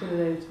maybe consider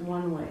that it's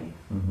one way.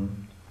 Mm-hmm.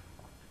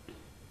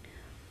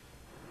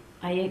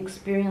 I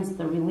experienced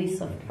the release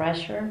of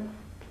pressure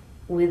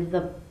with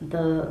the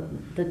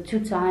 2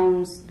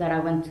 times that I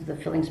went to the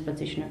Feelings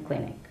Practitioner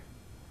Clinic.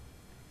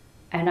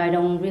 And I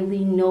don't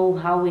really know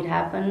how it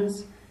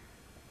happens.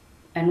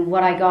 And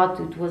what I got,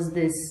 it was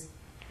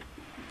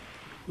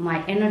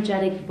my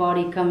energetic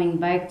body coming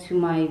back to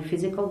my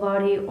physical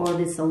body, or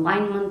this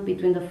alignment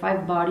between the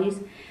 5 bodies.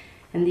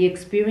 And the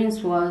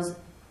experience was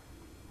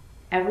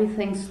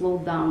everything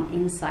slowed down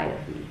inside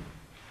of me.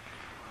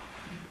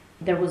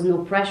 There was no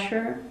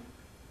pressure.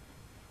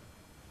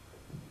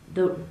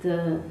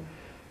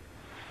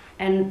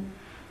 And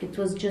it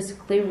was just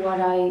clear what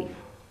I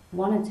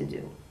wanted to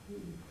do.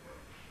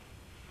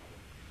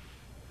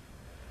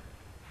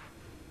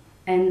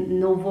 And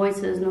no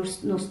voices,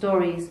 no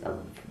stories.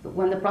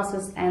 When the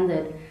process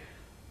ended,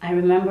 I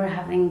remember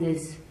having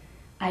this,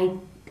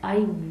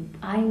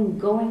 I'm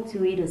going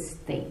to eat a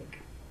steak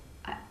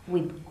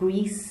with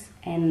grease,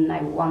 and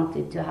I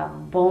wanted to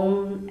have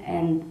bone,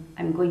 and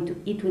I'm going to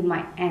eat with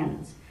my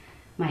hands.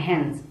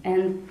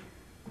 And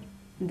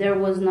there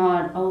was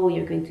not, oh,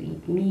 you're going to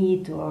eat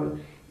meat, or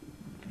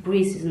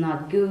grease is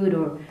not good,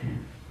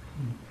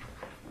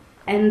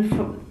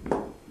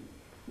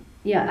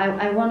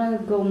 I want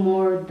to go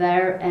more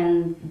there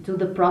and do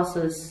the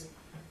process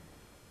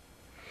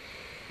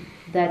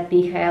that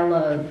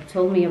Michaela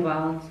told me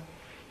about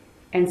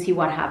and see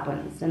what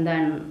happens, and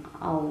then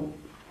I'll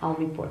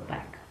report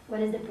back. What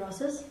is the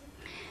process?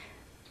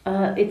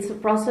 It's a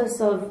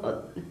process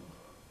of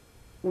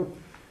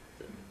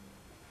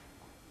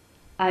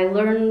I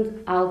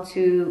learned how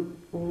to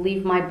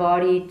leave my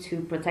body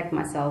to protect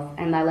myself,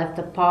 and I left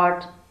a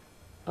part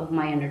of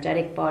my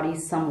energetic body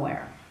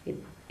somewhere.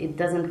 It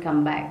doesn't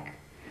come back.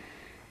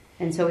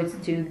 And so it's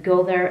to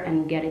go there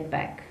and get it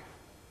back.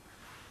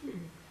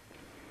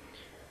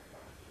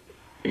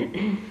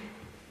 Thank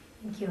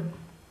you.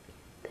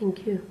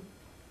 Thank you.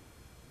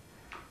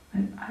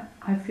 And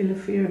I feel a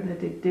fear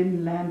that it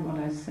didn't land what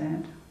I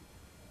said.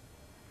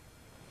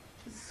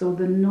 So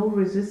the no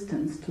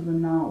resistance to the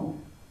now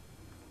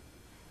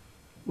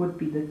would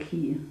be the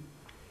key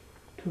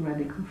to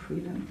radical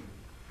freedom.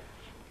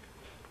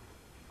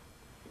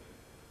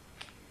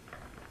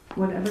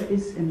 Whatever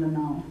is in the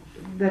now,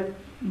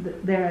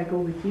 there I go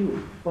with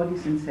you, body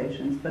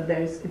sensations, but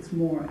it's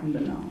more in the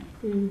now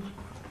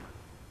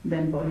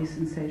than body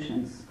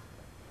sensations.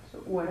 So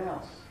what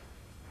else?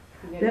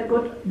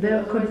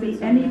 There could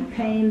be any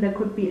pain, there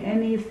could be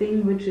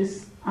anything which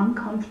is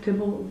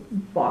uncomfortable,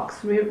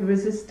 box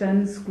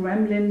resistance,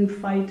 gremlin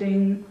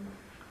fighting,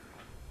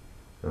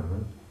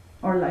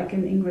 or like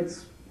in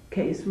Ingrid's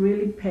case,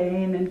 really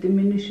pain and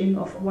diminishing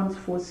of one's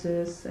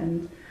forces,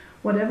 and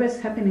whatever is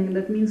happening,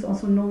 that means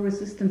also no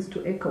resistance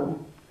to echo.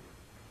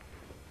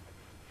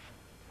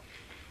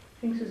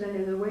 I think,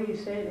 Susanna, the way you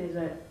say it is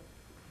that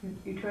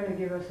you try to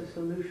give us a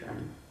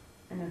solution.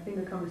 And I think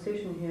the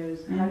conversation here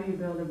is, how do you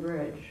build a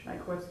bridge?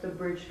 Like, what's the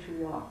bridge to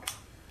walk?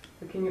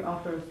 But can you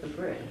offer us the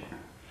bridge?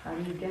 How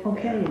do you get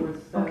there?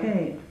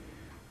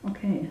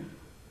 Okay.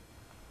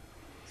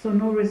 So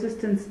no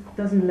resistance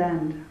doesn't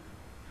land.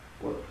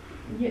 Well,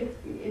 yeah,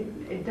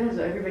 it does.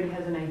 Everybody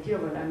has an idea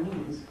what that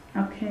means.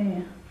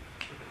 Okay.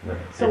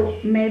 So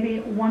maybe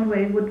one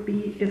way would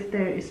be, if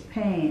there is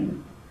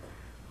pain,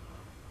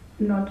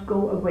 not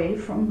go away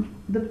from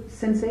the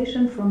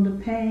sensation, from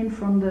the pain,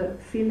 from the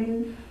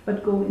feeling,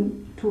 but go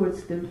in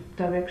towards the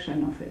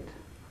direction of it,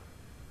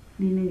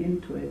 leaning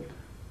into it,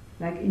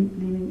 like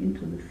leaning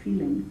into the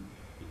feeling,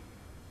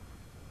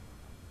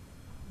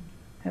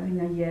 having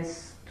a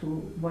yes to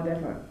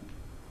whatever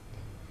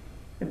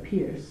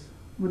appears.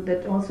 Would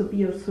that also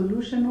be a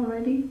solution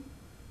already?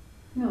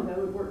 No, that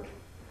would work.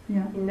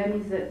 Yeah. And that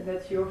means that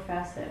that's your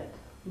facet.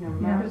 You know,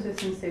 Yeah. Marco's is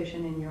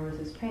sensation and yours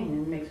is pain.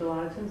 And it makes a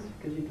lot of sense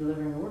because you're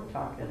delivering a work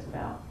talk that's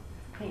about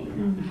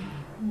pain.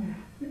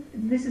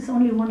 This is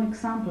only one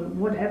example.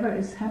 Whatever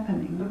is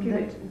happening. Okay,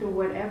 but the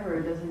whatever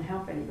doesn't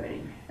help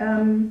anybody.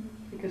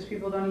 Because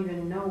people don't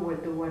even know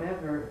what the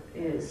whatever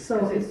is So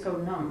because it's so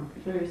numb.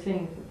 So you're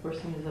saying if the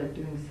person is like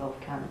doing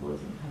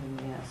self-cannibalism, having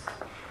a yes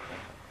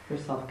for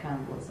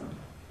self-cannibalism.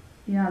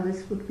 Yeah,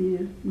 this would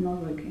be not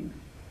working.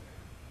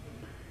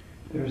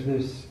 There's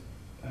this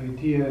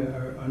idea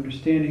or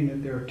understanding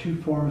that there are two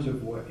forms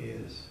of what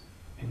is.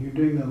 And you're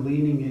doing the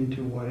leaning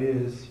into what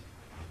is,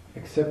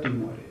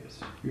 accepting what is.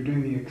 You're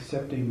doing the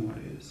accepting what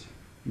is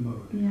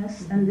mode.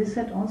 Yes, and this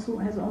has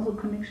also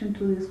connection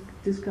to this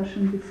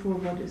discussion before,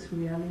 what is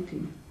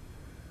reality.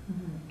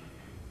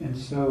 And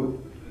so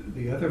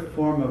the other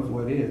form of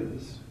what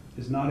is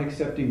not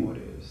accepting what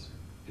is,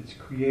 it's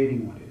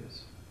creating what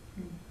is.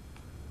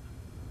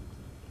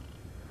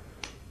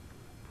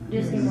 Do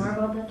you say more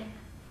about that?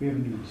 We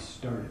haven't even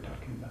started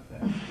talking about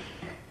that.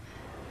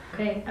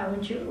 Okay, I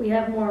want you. We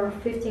have more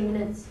 15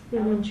 minutes. I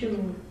want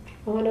you.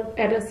 I want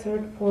to add a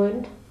third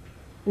point.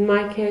 In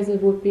my case,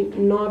 it would be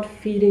not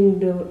feeding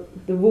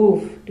the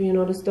wolf. Do you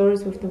know the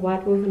stories with the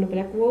white wolf and the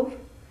black wolf?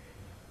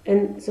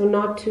 And so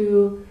not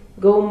to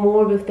go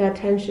more with the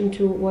attention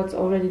to what's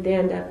already there,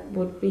 and that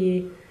would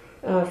be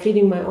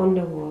feeding my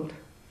underworld.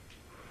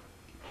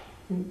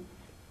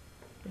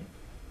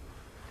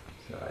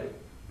 So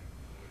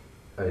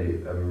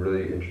I'm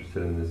really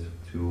interested in this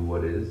two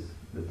what is,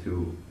 the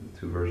two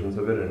versions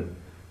of it, and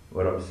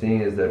what I'm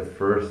seeing is that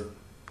first,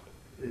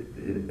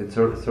 it's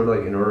sort of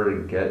like in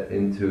order to get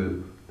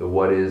into the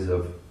what is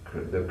of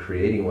the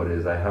creating what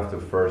is, I have to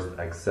first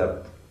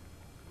accept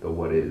the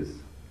what is.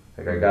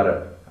 Like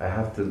I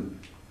have to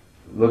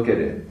look at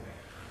it,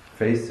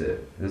 face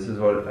it. This is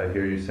what I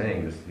hear you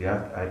saying. Just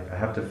I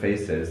have to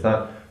face it. It's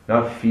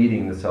not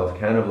feeding the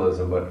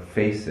self-cannibalism, but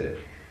face it.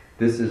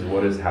 This is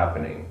what is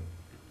happening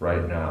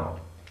right now.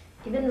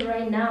 Even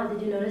right now,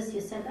 did you notice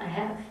you said I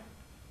have?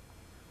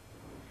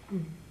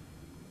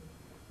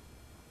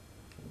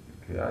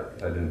 Okay,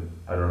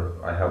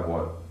 I have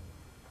what?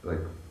 Like,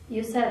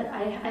 You said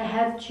I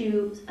have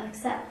to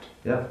accept.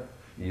 yeah,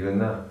 even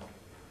that.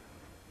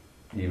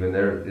 Even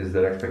there is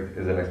an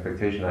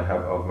expectation I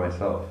have of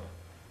myself.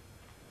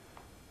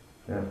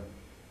 Yeah.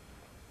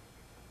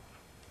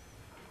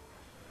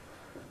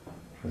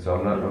 And so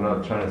I'm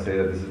not trying to say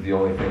that this is the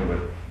only thing, but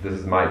this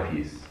is my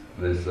piece.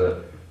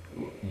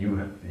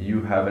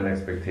 You have an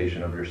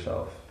expectation of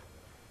yourself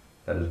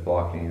that is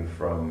blocking you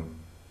from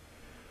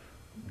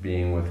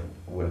being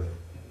with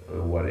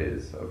what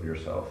is of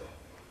yourself.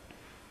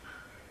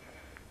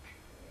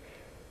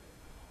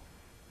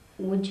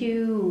 Would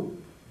you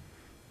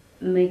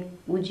make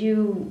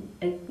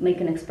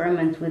an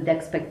experiment with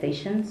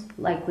expectations,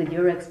 like with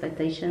your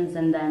expectations,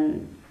 and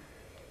then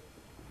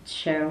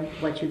share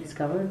what you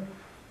discovered?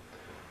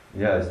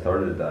 Yeah, I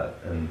started that,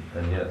 and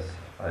yes,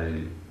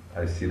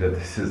 I see that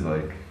this is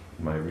like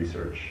my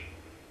research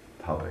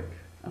topic.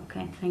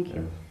 Okay, thank you.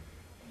 Yes.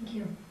 Thank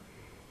you.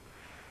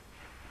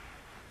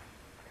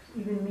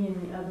 Even me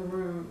in the other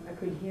room, I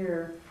could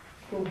hear,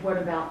 well, what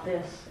about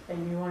this?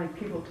 And you wanted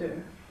people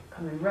to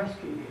come and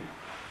rescue you.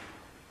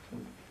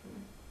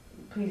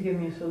 Please give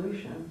me a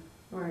solution.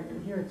 All right,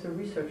 and here it's a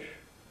research.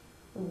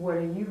 What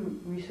are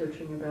you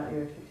researching about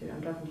your expectation?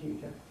 I'm talking to you,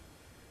 Jeff.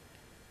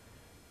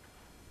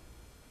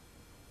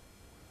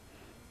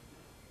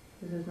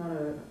 This is not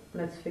a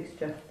let's fix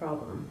Jeff's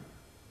problem.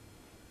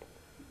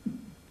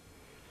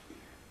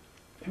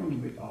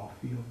 Don't we all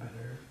feel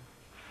better?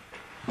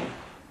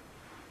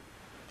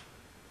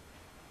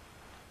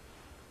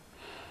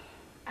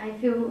 I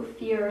feel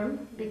fear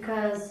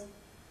because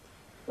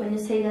when you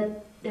say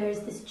that there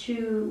is this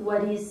two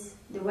what is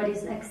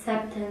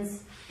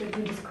acceptance, that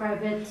you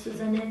describe it,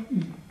 Susanne,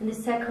 and the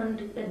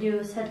second that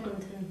you said,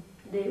 Clinton,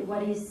 the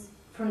what is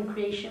from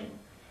creation.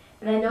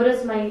 And I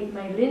noticed my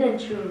linen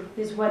too,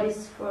 this what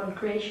is from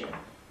creation.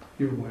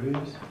 Your what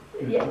is?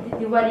 Yeah,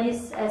 the what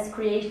is as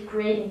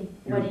creating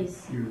what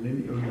is. You're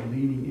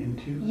leaning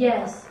into?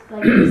 Yes,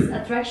 like this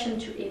attraction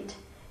to it.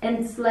 And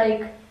it's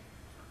like,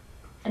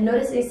 I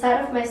noticed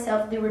inside of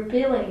myself the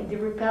repelling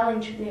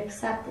to the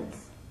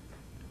acceptance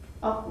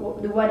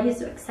of the what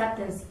is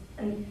acceptance.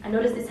 And I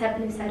noticed this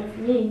happening inside of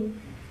me.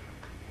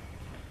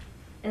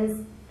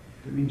 And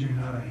It means you're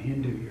not a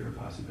Hindu, you're a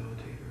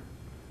possibilitator.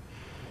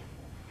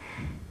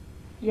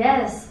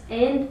 yes,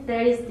 and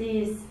there is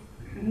this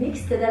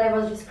mix that I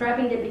was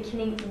describing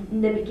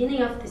in the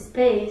beginning of the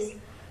space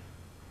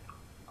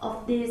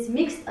of this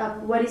mixed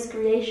up what is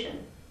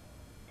creation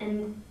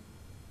and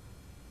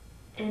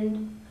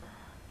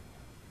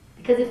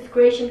Because if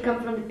creation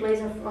comes from the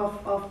place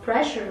of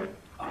pressure,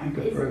 I think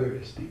a It's- further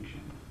distinction,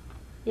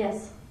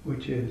 yes.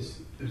 which is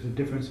there's a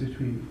difference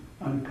between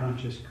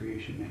unconscious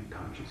creation and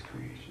conscious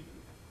creation.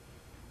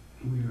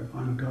 We are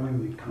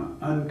ongoingly,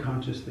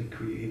 unconsciously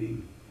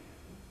creating,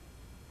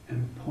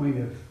 and the point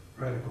of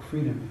radical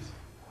freedom is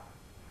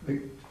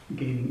like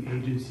gaining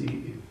agency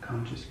in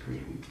conscious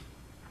creating.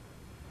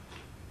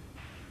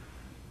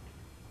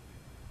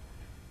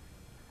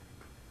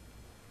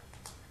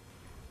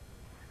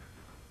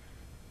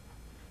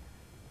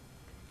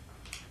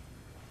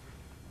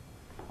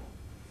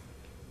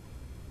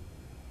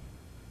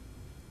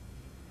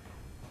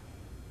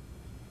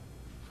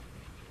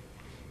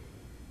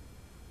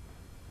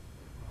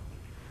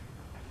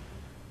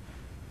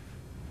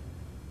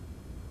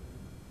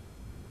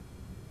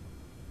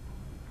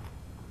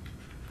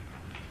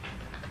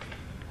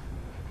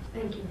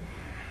 Thank you.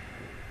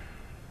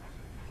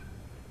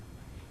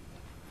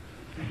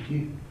 Thank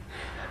you.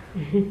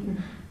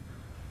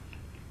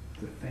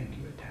 It's a thank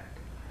you attack.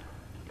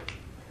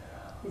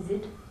 Is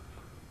it?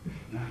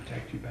 And I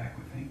attacked you back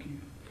with thank you.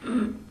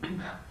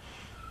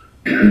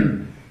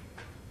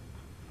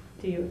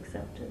 Do you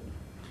accept it?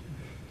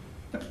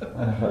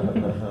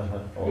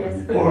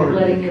 Yes, Or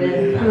letting it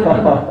in.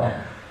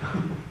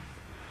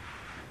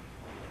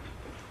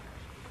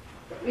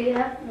 We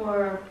have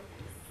for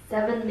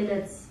 7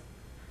 minutes,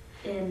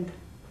 and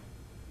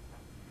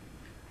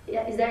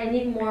yeah, is there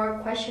any more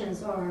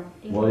questions or?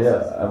 Well,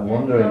 yeah, I'm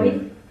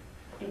wondering.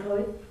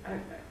 Chloe?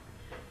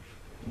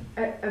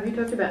 Have you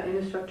talked about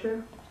inner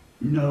structure?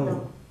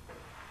 No.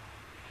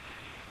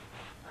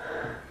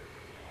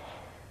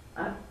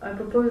 I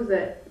propose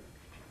that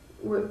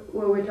when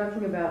we're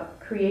talking about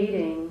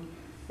creating,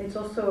 it's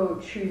also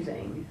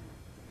choosing.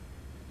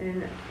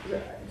 And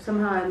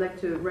somehow I'd like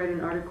to write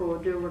an article.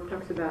 Joe Work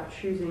talks about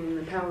choosing and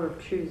the power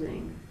of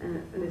choosing,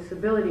 and this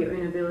ability or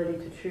inability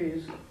to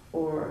choose,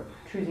 or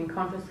choosing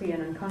consciously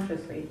and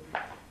unconsciously.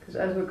 Because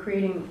as we're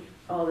creating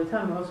all the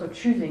time, we're also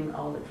choosing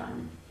all the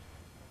time.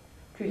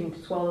 Choosing to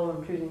swallow,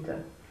 I'm choosing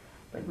to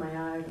blink my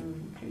eyes,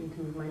 I'm choosing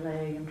to move my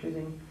leg, I'm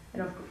choosing,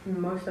 and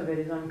most of it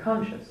is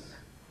unconscious.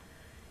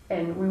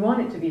 And we want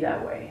it to be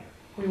that way.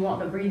 We want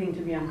the breathing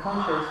to be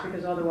unconscious,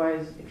 because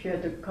otherwise, if you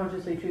had to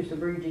consciously choose to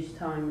breathe each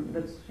time,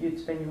 you'd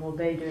spend your whole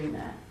day doing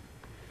that.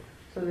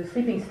 So the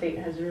sleeping state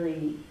has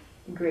really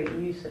great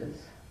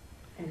uses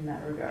in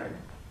that regard.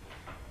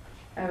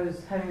 I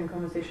was having a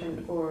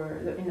conversation,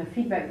 in the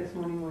feedback this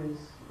morning was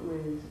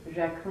with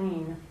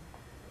Jacqueline.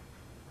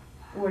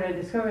 What I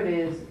discovered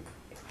is,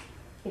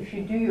 if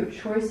you do your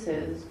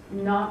choices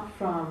not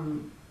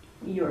from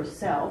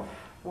yourself,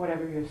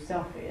 whatever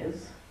yourself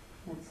is,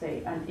 let's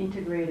say an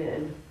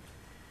integrated,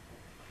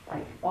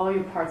 like all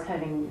your parts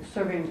serving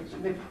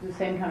the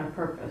same kind of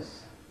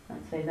purpose,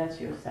 let's say that's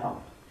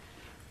yourself,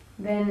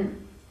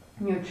 then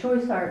your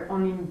choices are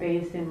only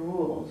based in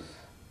rules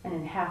and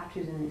in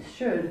have-tos and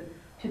should,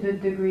 to the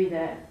degree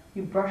that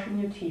you're brushing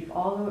your teeth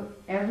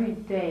every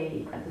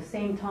day at the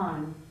same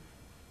time.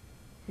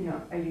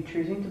 Are you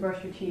choosing to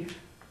brush your teeth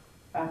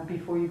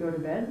before you go to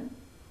bed?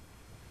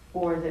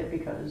 Or is it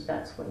because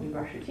that's when you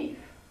brush your teeth?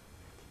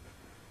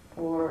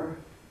 Or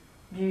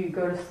do you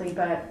go to sleep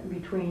at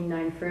between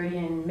 9:30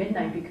 and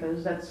midnight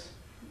because that's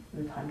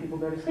the time people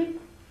go to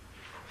sleep?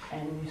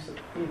 And you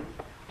sleep,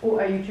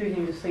 or are you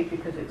choosing to sleep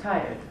because you're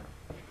tired?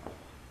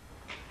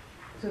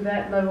 So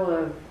that level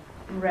of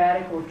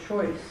radical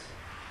choice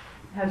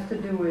has to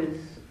do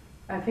with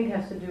having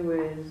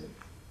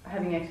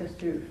access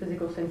to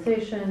physical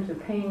sensation, to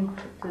pain,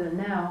 to the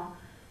now.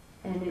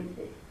 And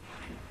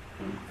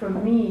for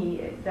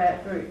me,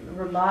 that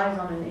relies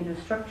on an inner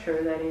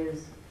structure that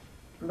is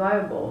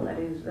viable,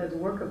 that's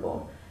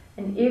workable.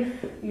 And if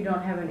you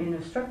don't have an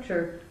inner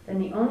structure, then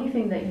the only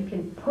thing that you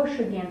can push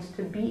against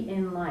to be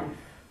in life,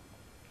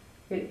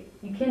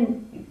 you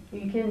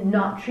can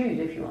not choose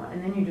if you want,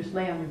 and then you just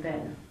lay on your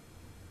bed.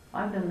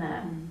 I've done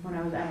that when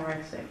I was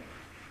anorexic.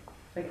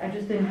 I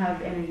just didn't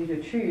have energy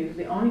to choose.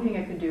 The only thing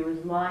I could do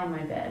was lie in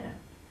my bed.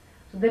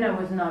 So then I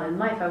was not in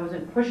life. I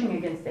wasn't pushing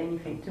against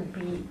anything to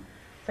be.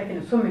 It's like in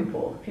a swimming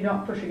pool. If you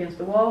don't push against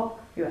the wall,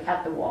 you're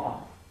at the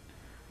wall.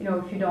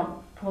 If you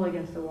don't pull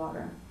against the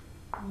water.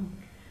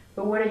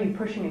 But what are you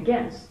pushing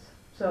against?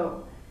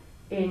 So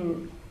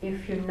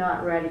if you're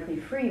not radically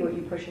free, what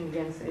you're pushing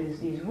against is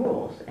these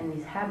rules and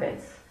these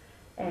habits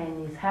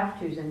and these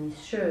have-tos and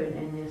these should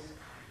and this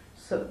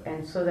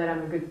so that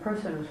I'm a good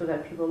person, or so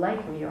that people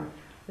like me, or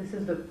this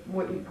is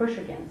what you push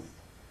against.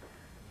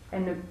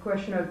 And the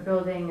question of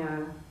building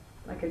a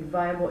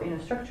viable inner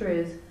structure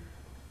is,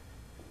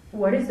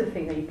 what is the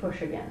thing that you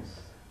push against?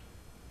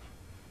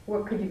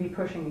 What could you be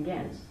pushing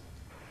against?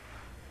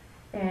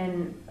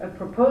 And a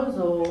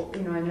proposal,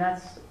 and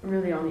that's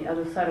really on the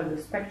other side of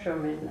the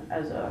spectrum,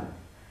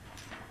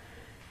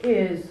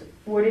 is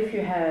what if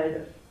you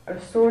had a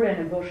sword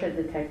and a bullshit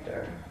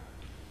detector,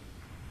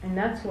 and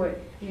that's what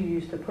you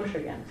use to push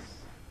against.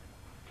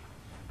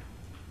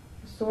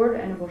 A sword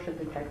and a bullshit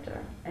detector,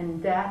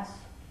 and that's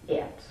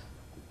it.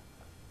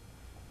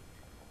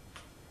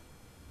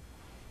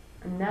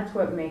 And that's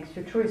what makes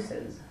your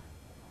choices.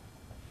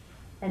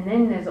 And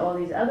then there's all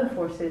these other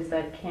forces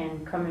that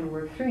can come and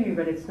work through you,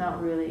 but it's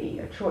not really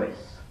a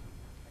choice.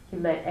 You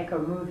let echo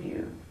move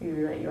you.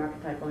 You let your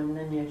archetypal, and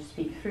then you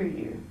speak through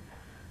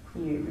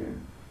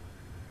you.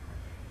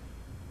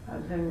 I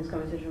was having this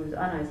conversation with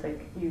Anna. It's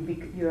like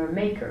you're a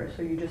maker,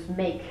 so you just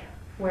make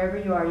wherever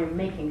you are. You're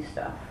making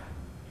stuff,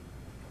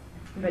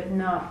 but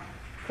not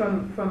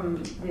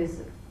from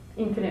these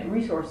infinite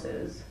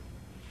resources.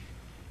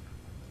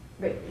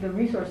 But the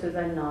resources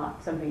are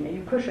not something that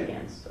you push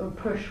against or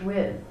push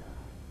with.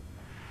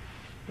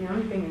 The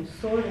only thing is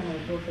sword and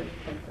a bullshit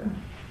detector.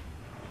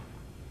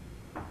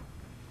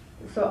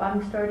 So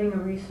I'm starting a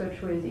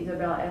research with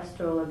Isabel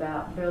Estel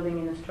about building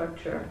in a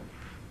structure.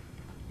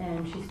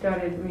 And she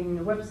started reading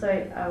the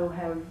website. I will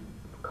have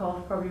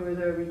calls probably with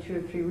her every 2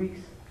 or 3 weeks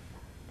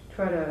to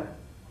try to,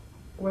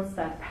 what's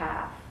that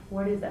path?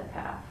 What is that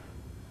path?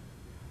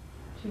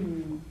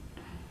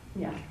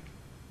 Yeah.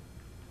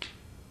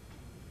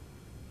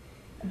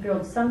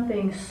 Build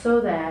something so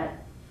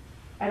that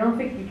I don't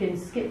think you can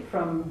skip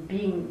from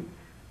being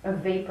a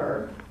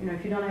vapor. You know,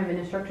 if you don't have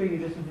any structure,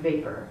 you're just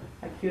vapor.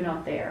 Like you're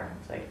not there.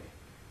 It's like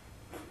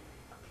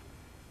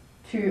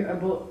to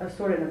a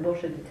sword and a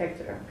bullshit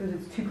detector because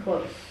it's too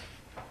close.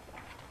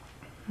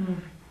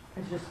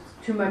 It's just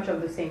too much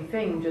of the same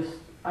thing, just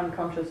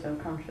unconscious,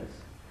 unconscious.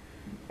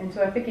 And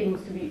so I think it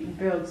needs to be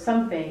build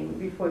something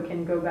before it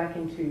can go back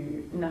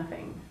into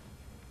nothing.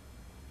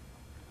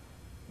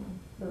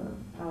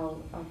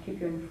 So I'll keep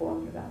you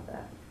informed about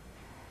that.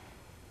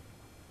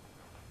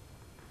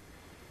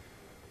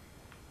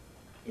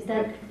 Is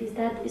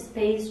that a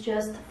space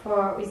just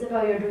for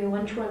Isabel? You're doing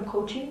one-to-one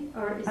coaching,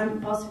 or is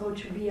it possible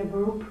to be a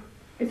group?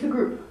 It's a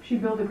group. She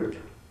built a group.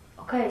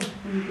 Okay.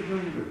 And you could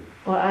build a group.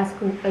 Or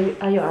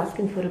are you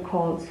asking for the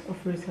calls of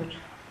research?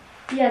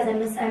 Yes,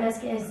 I'm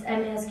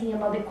asking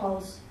about the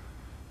calls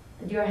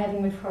that you're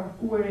having with her.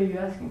 What are you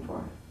asking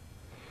for?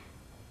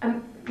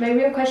 My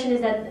real question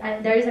is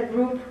that there is a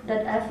group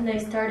that Afna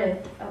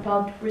started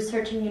about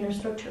researching inner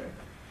structure,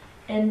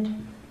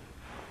 and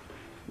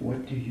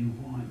What do you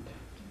want?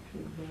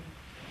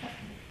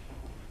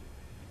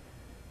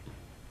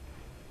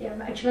 yeah,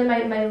 actually,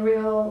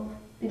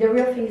 the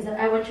real thing is that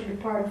I want to be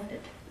part of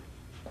it.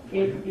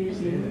 It is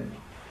Say that.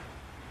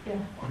 Yeah.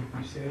 What if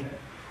you say that?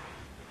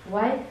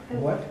 Why?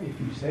 What if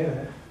you say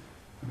that?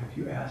 What if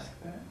you ask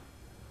that?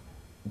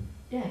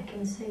 Yeah, I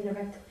can say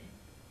directly.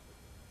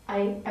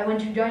 I want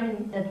to join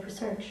in that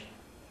research.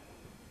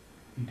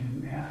 You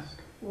didn't ask.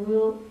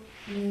 Will.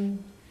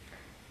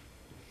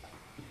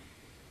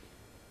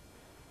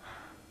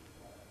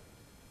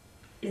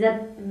 Is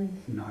that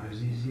Not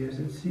as easy as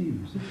it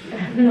seems.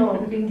 no?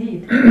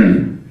 Indeed,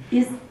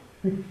 is.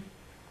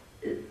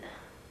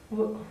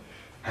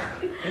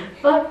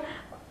 But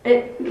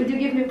could you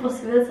give me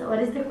possibility? What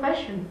is the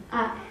question?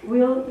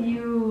 Will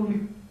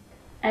you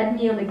add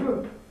me on the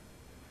group?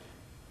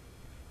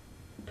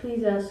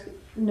 Please ask.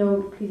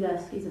 No, please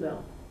ask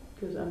Isabel,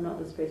 because I'm not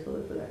the space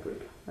holder for that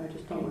group. I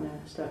just don't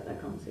want to start that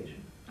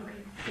conversation. Okay.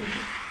 Thank you.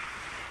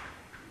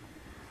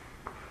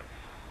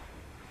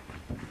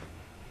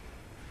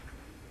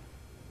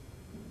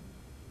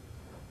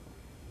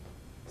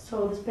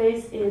 So the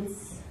space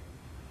is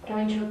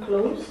coming to a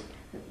close.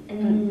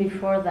 And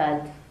before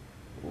that,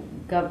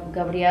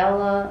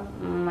 Gabriela,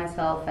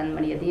 myself, and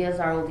Maria Diaz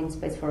are holding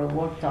space for a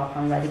Worktalk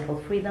on radical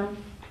freedom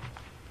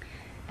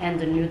and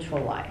the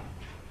neutral lie.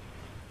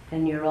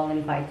 And you're all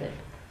invited.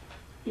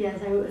 Yes,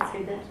 I would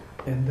say that.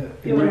 And The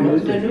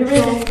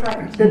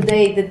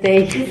day.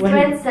 It's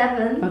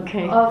 27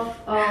 Okay.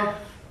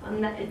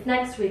 It's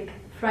next week,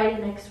 Friday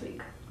next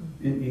week.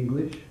 in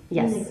English,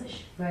 Yes. In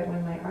English. Right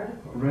when my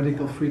article.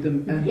 Radical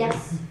freedom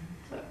Yes.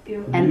 So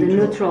you. And the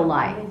neutral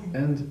lie.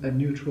 and a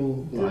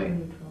neutral lie.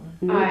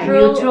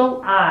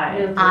 Neutral I.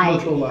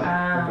 Neutral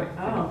lie.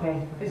 Oh,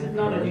 okay. Is it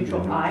not a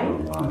neutral I?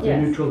 the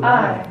Yes. neutral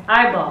I.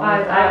 Eyeball.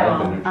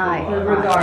 I. With regard.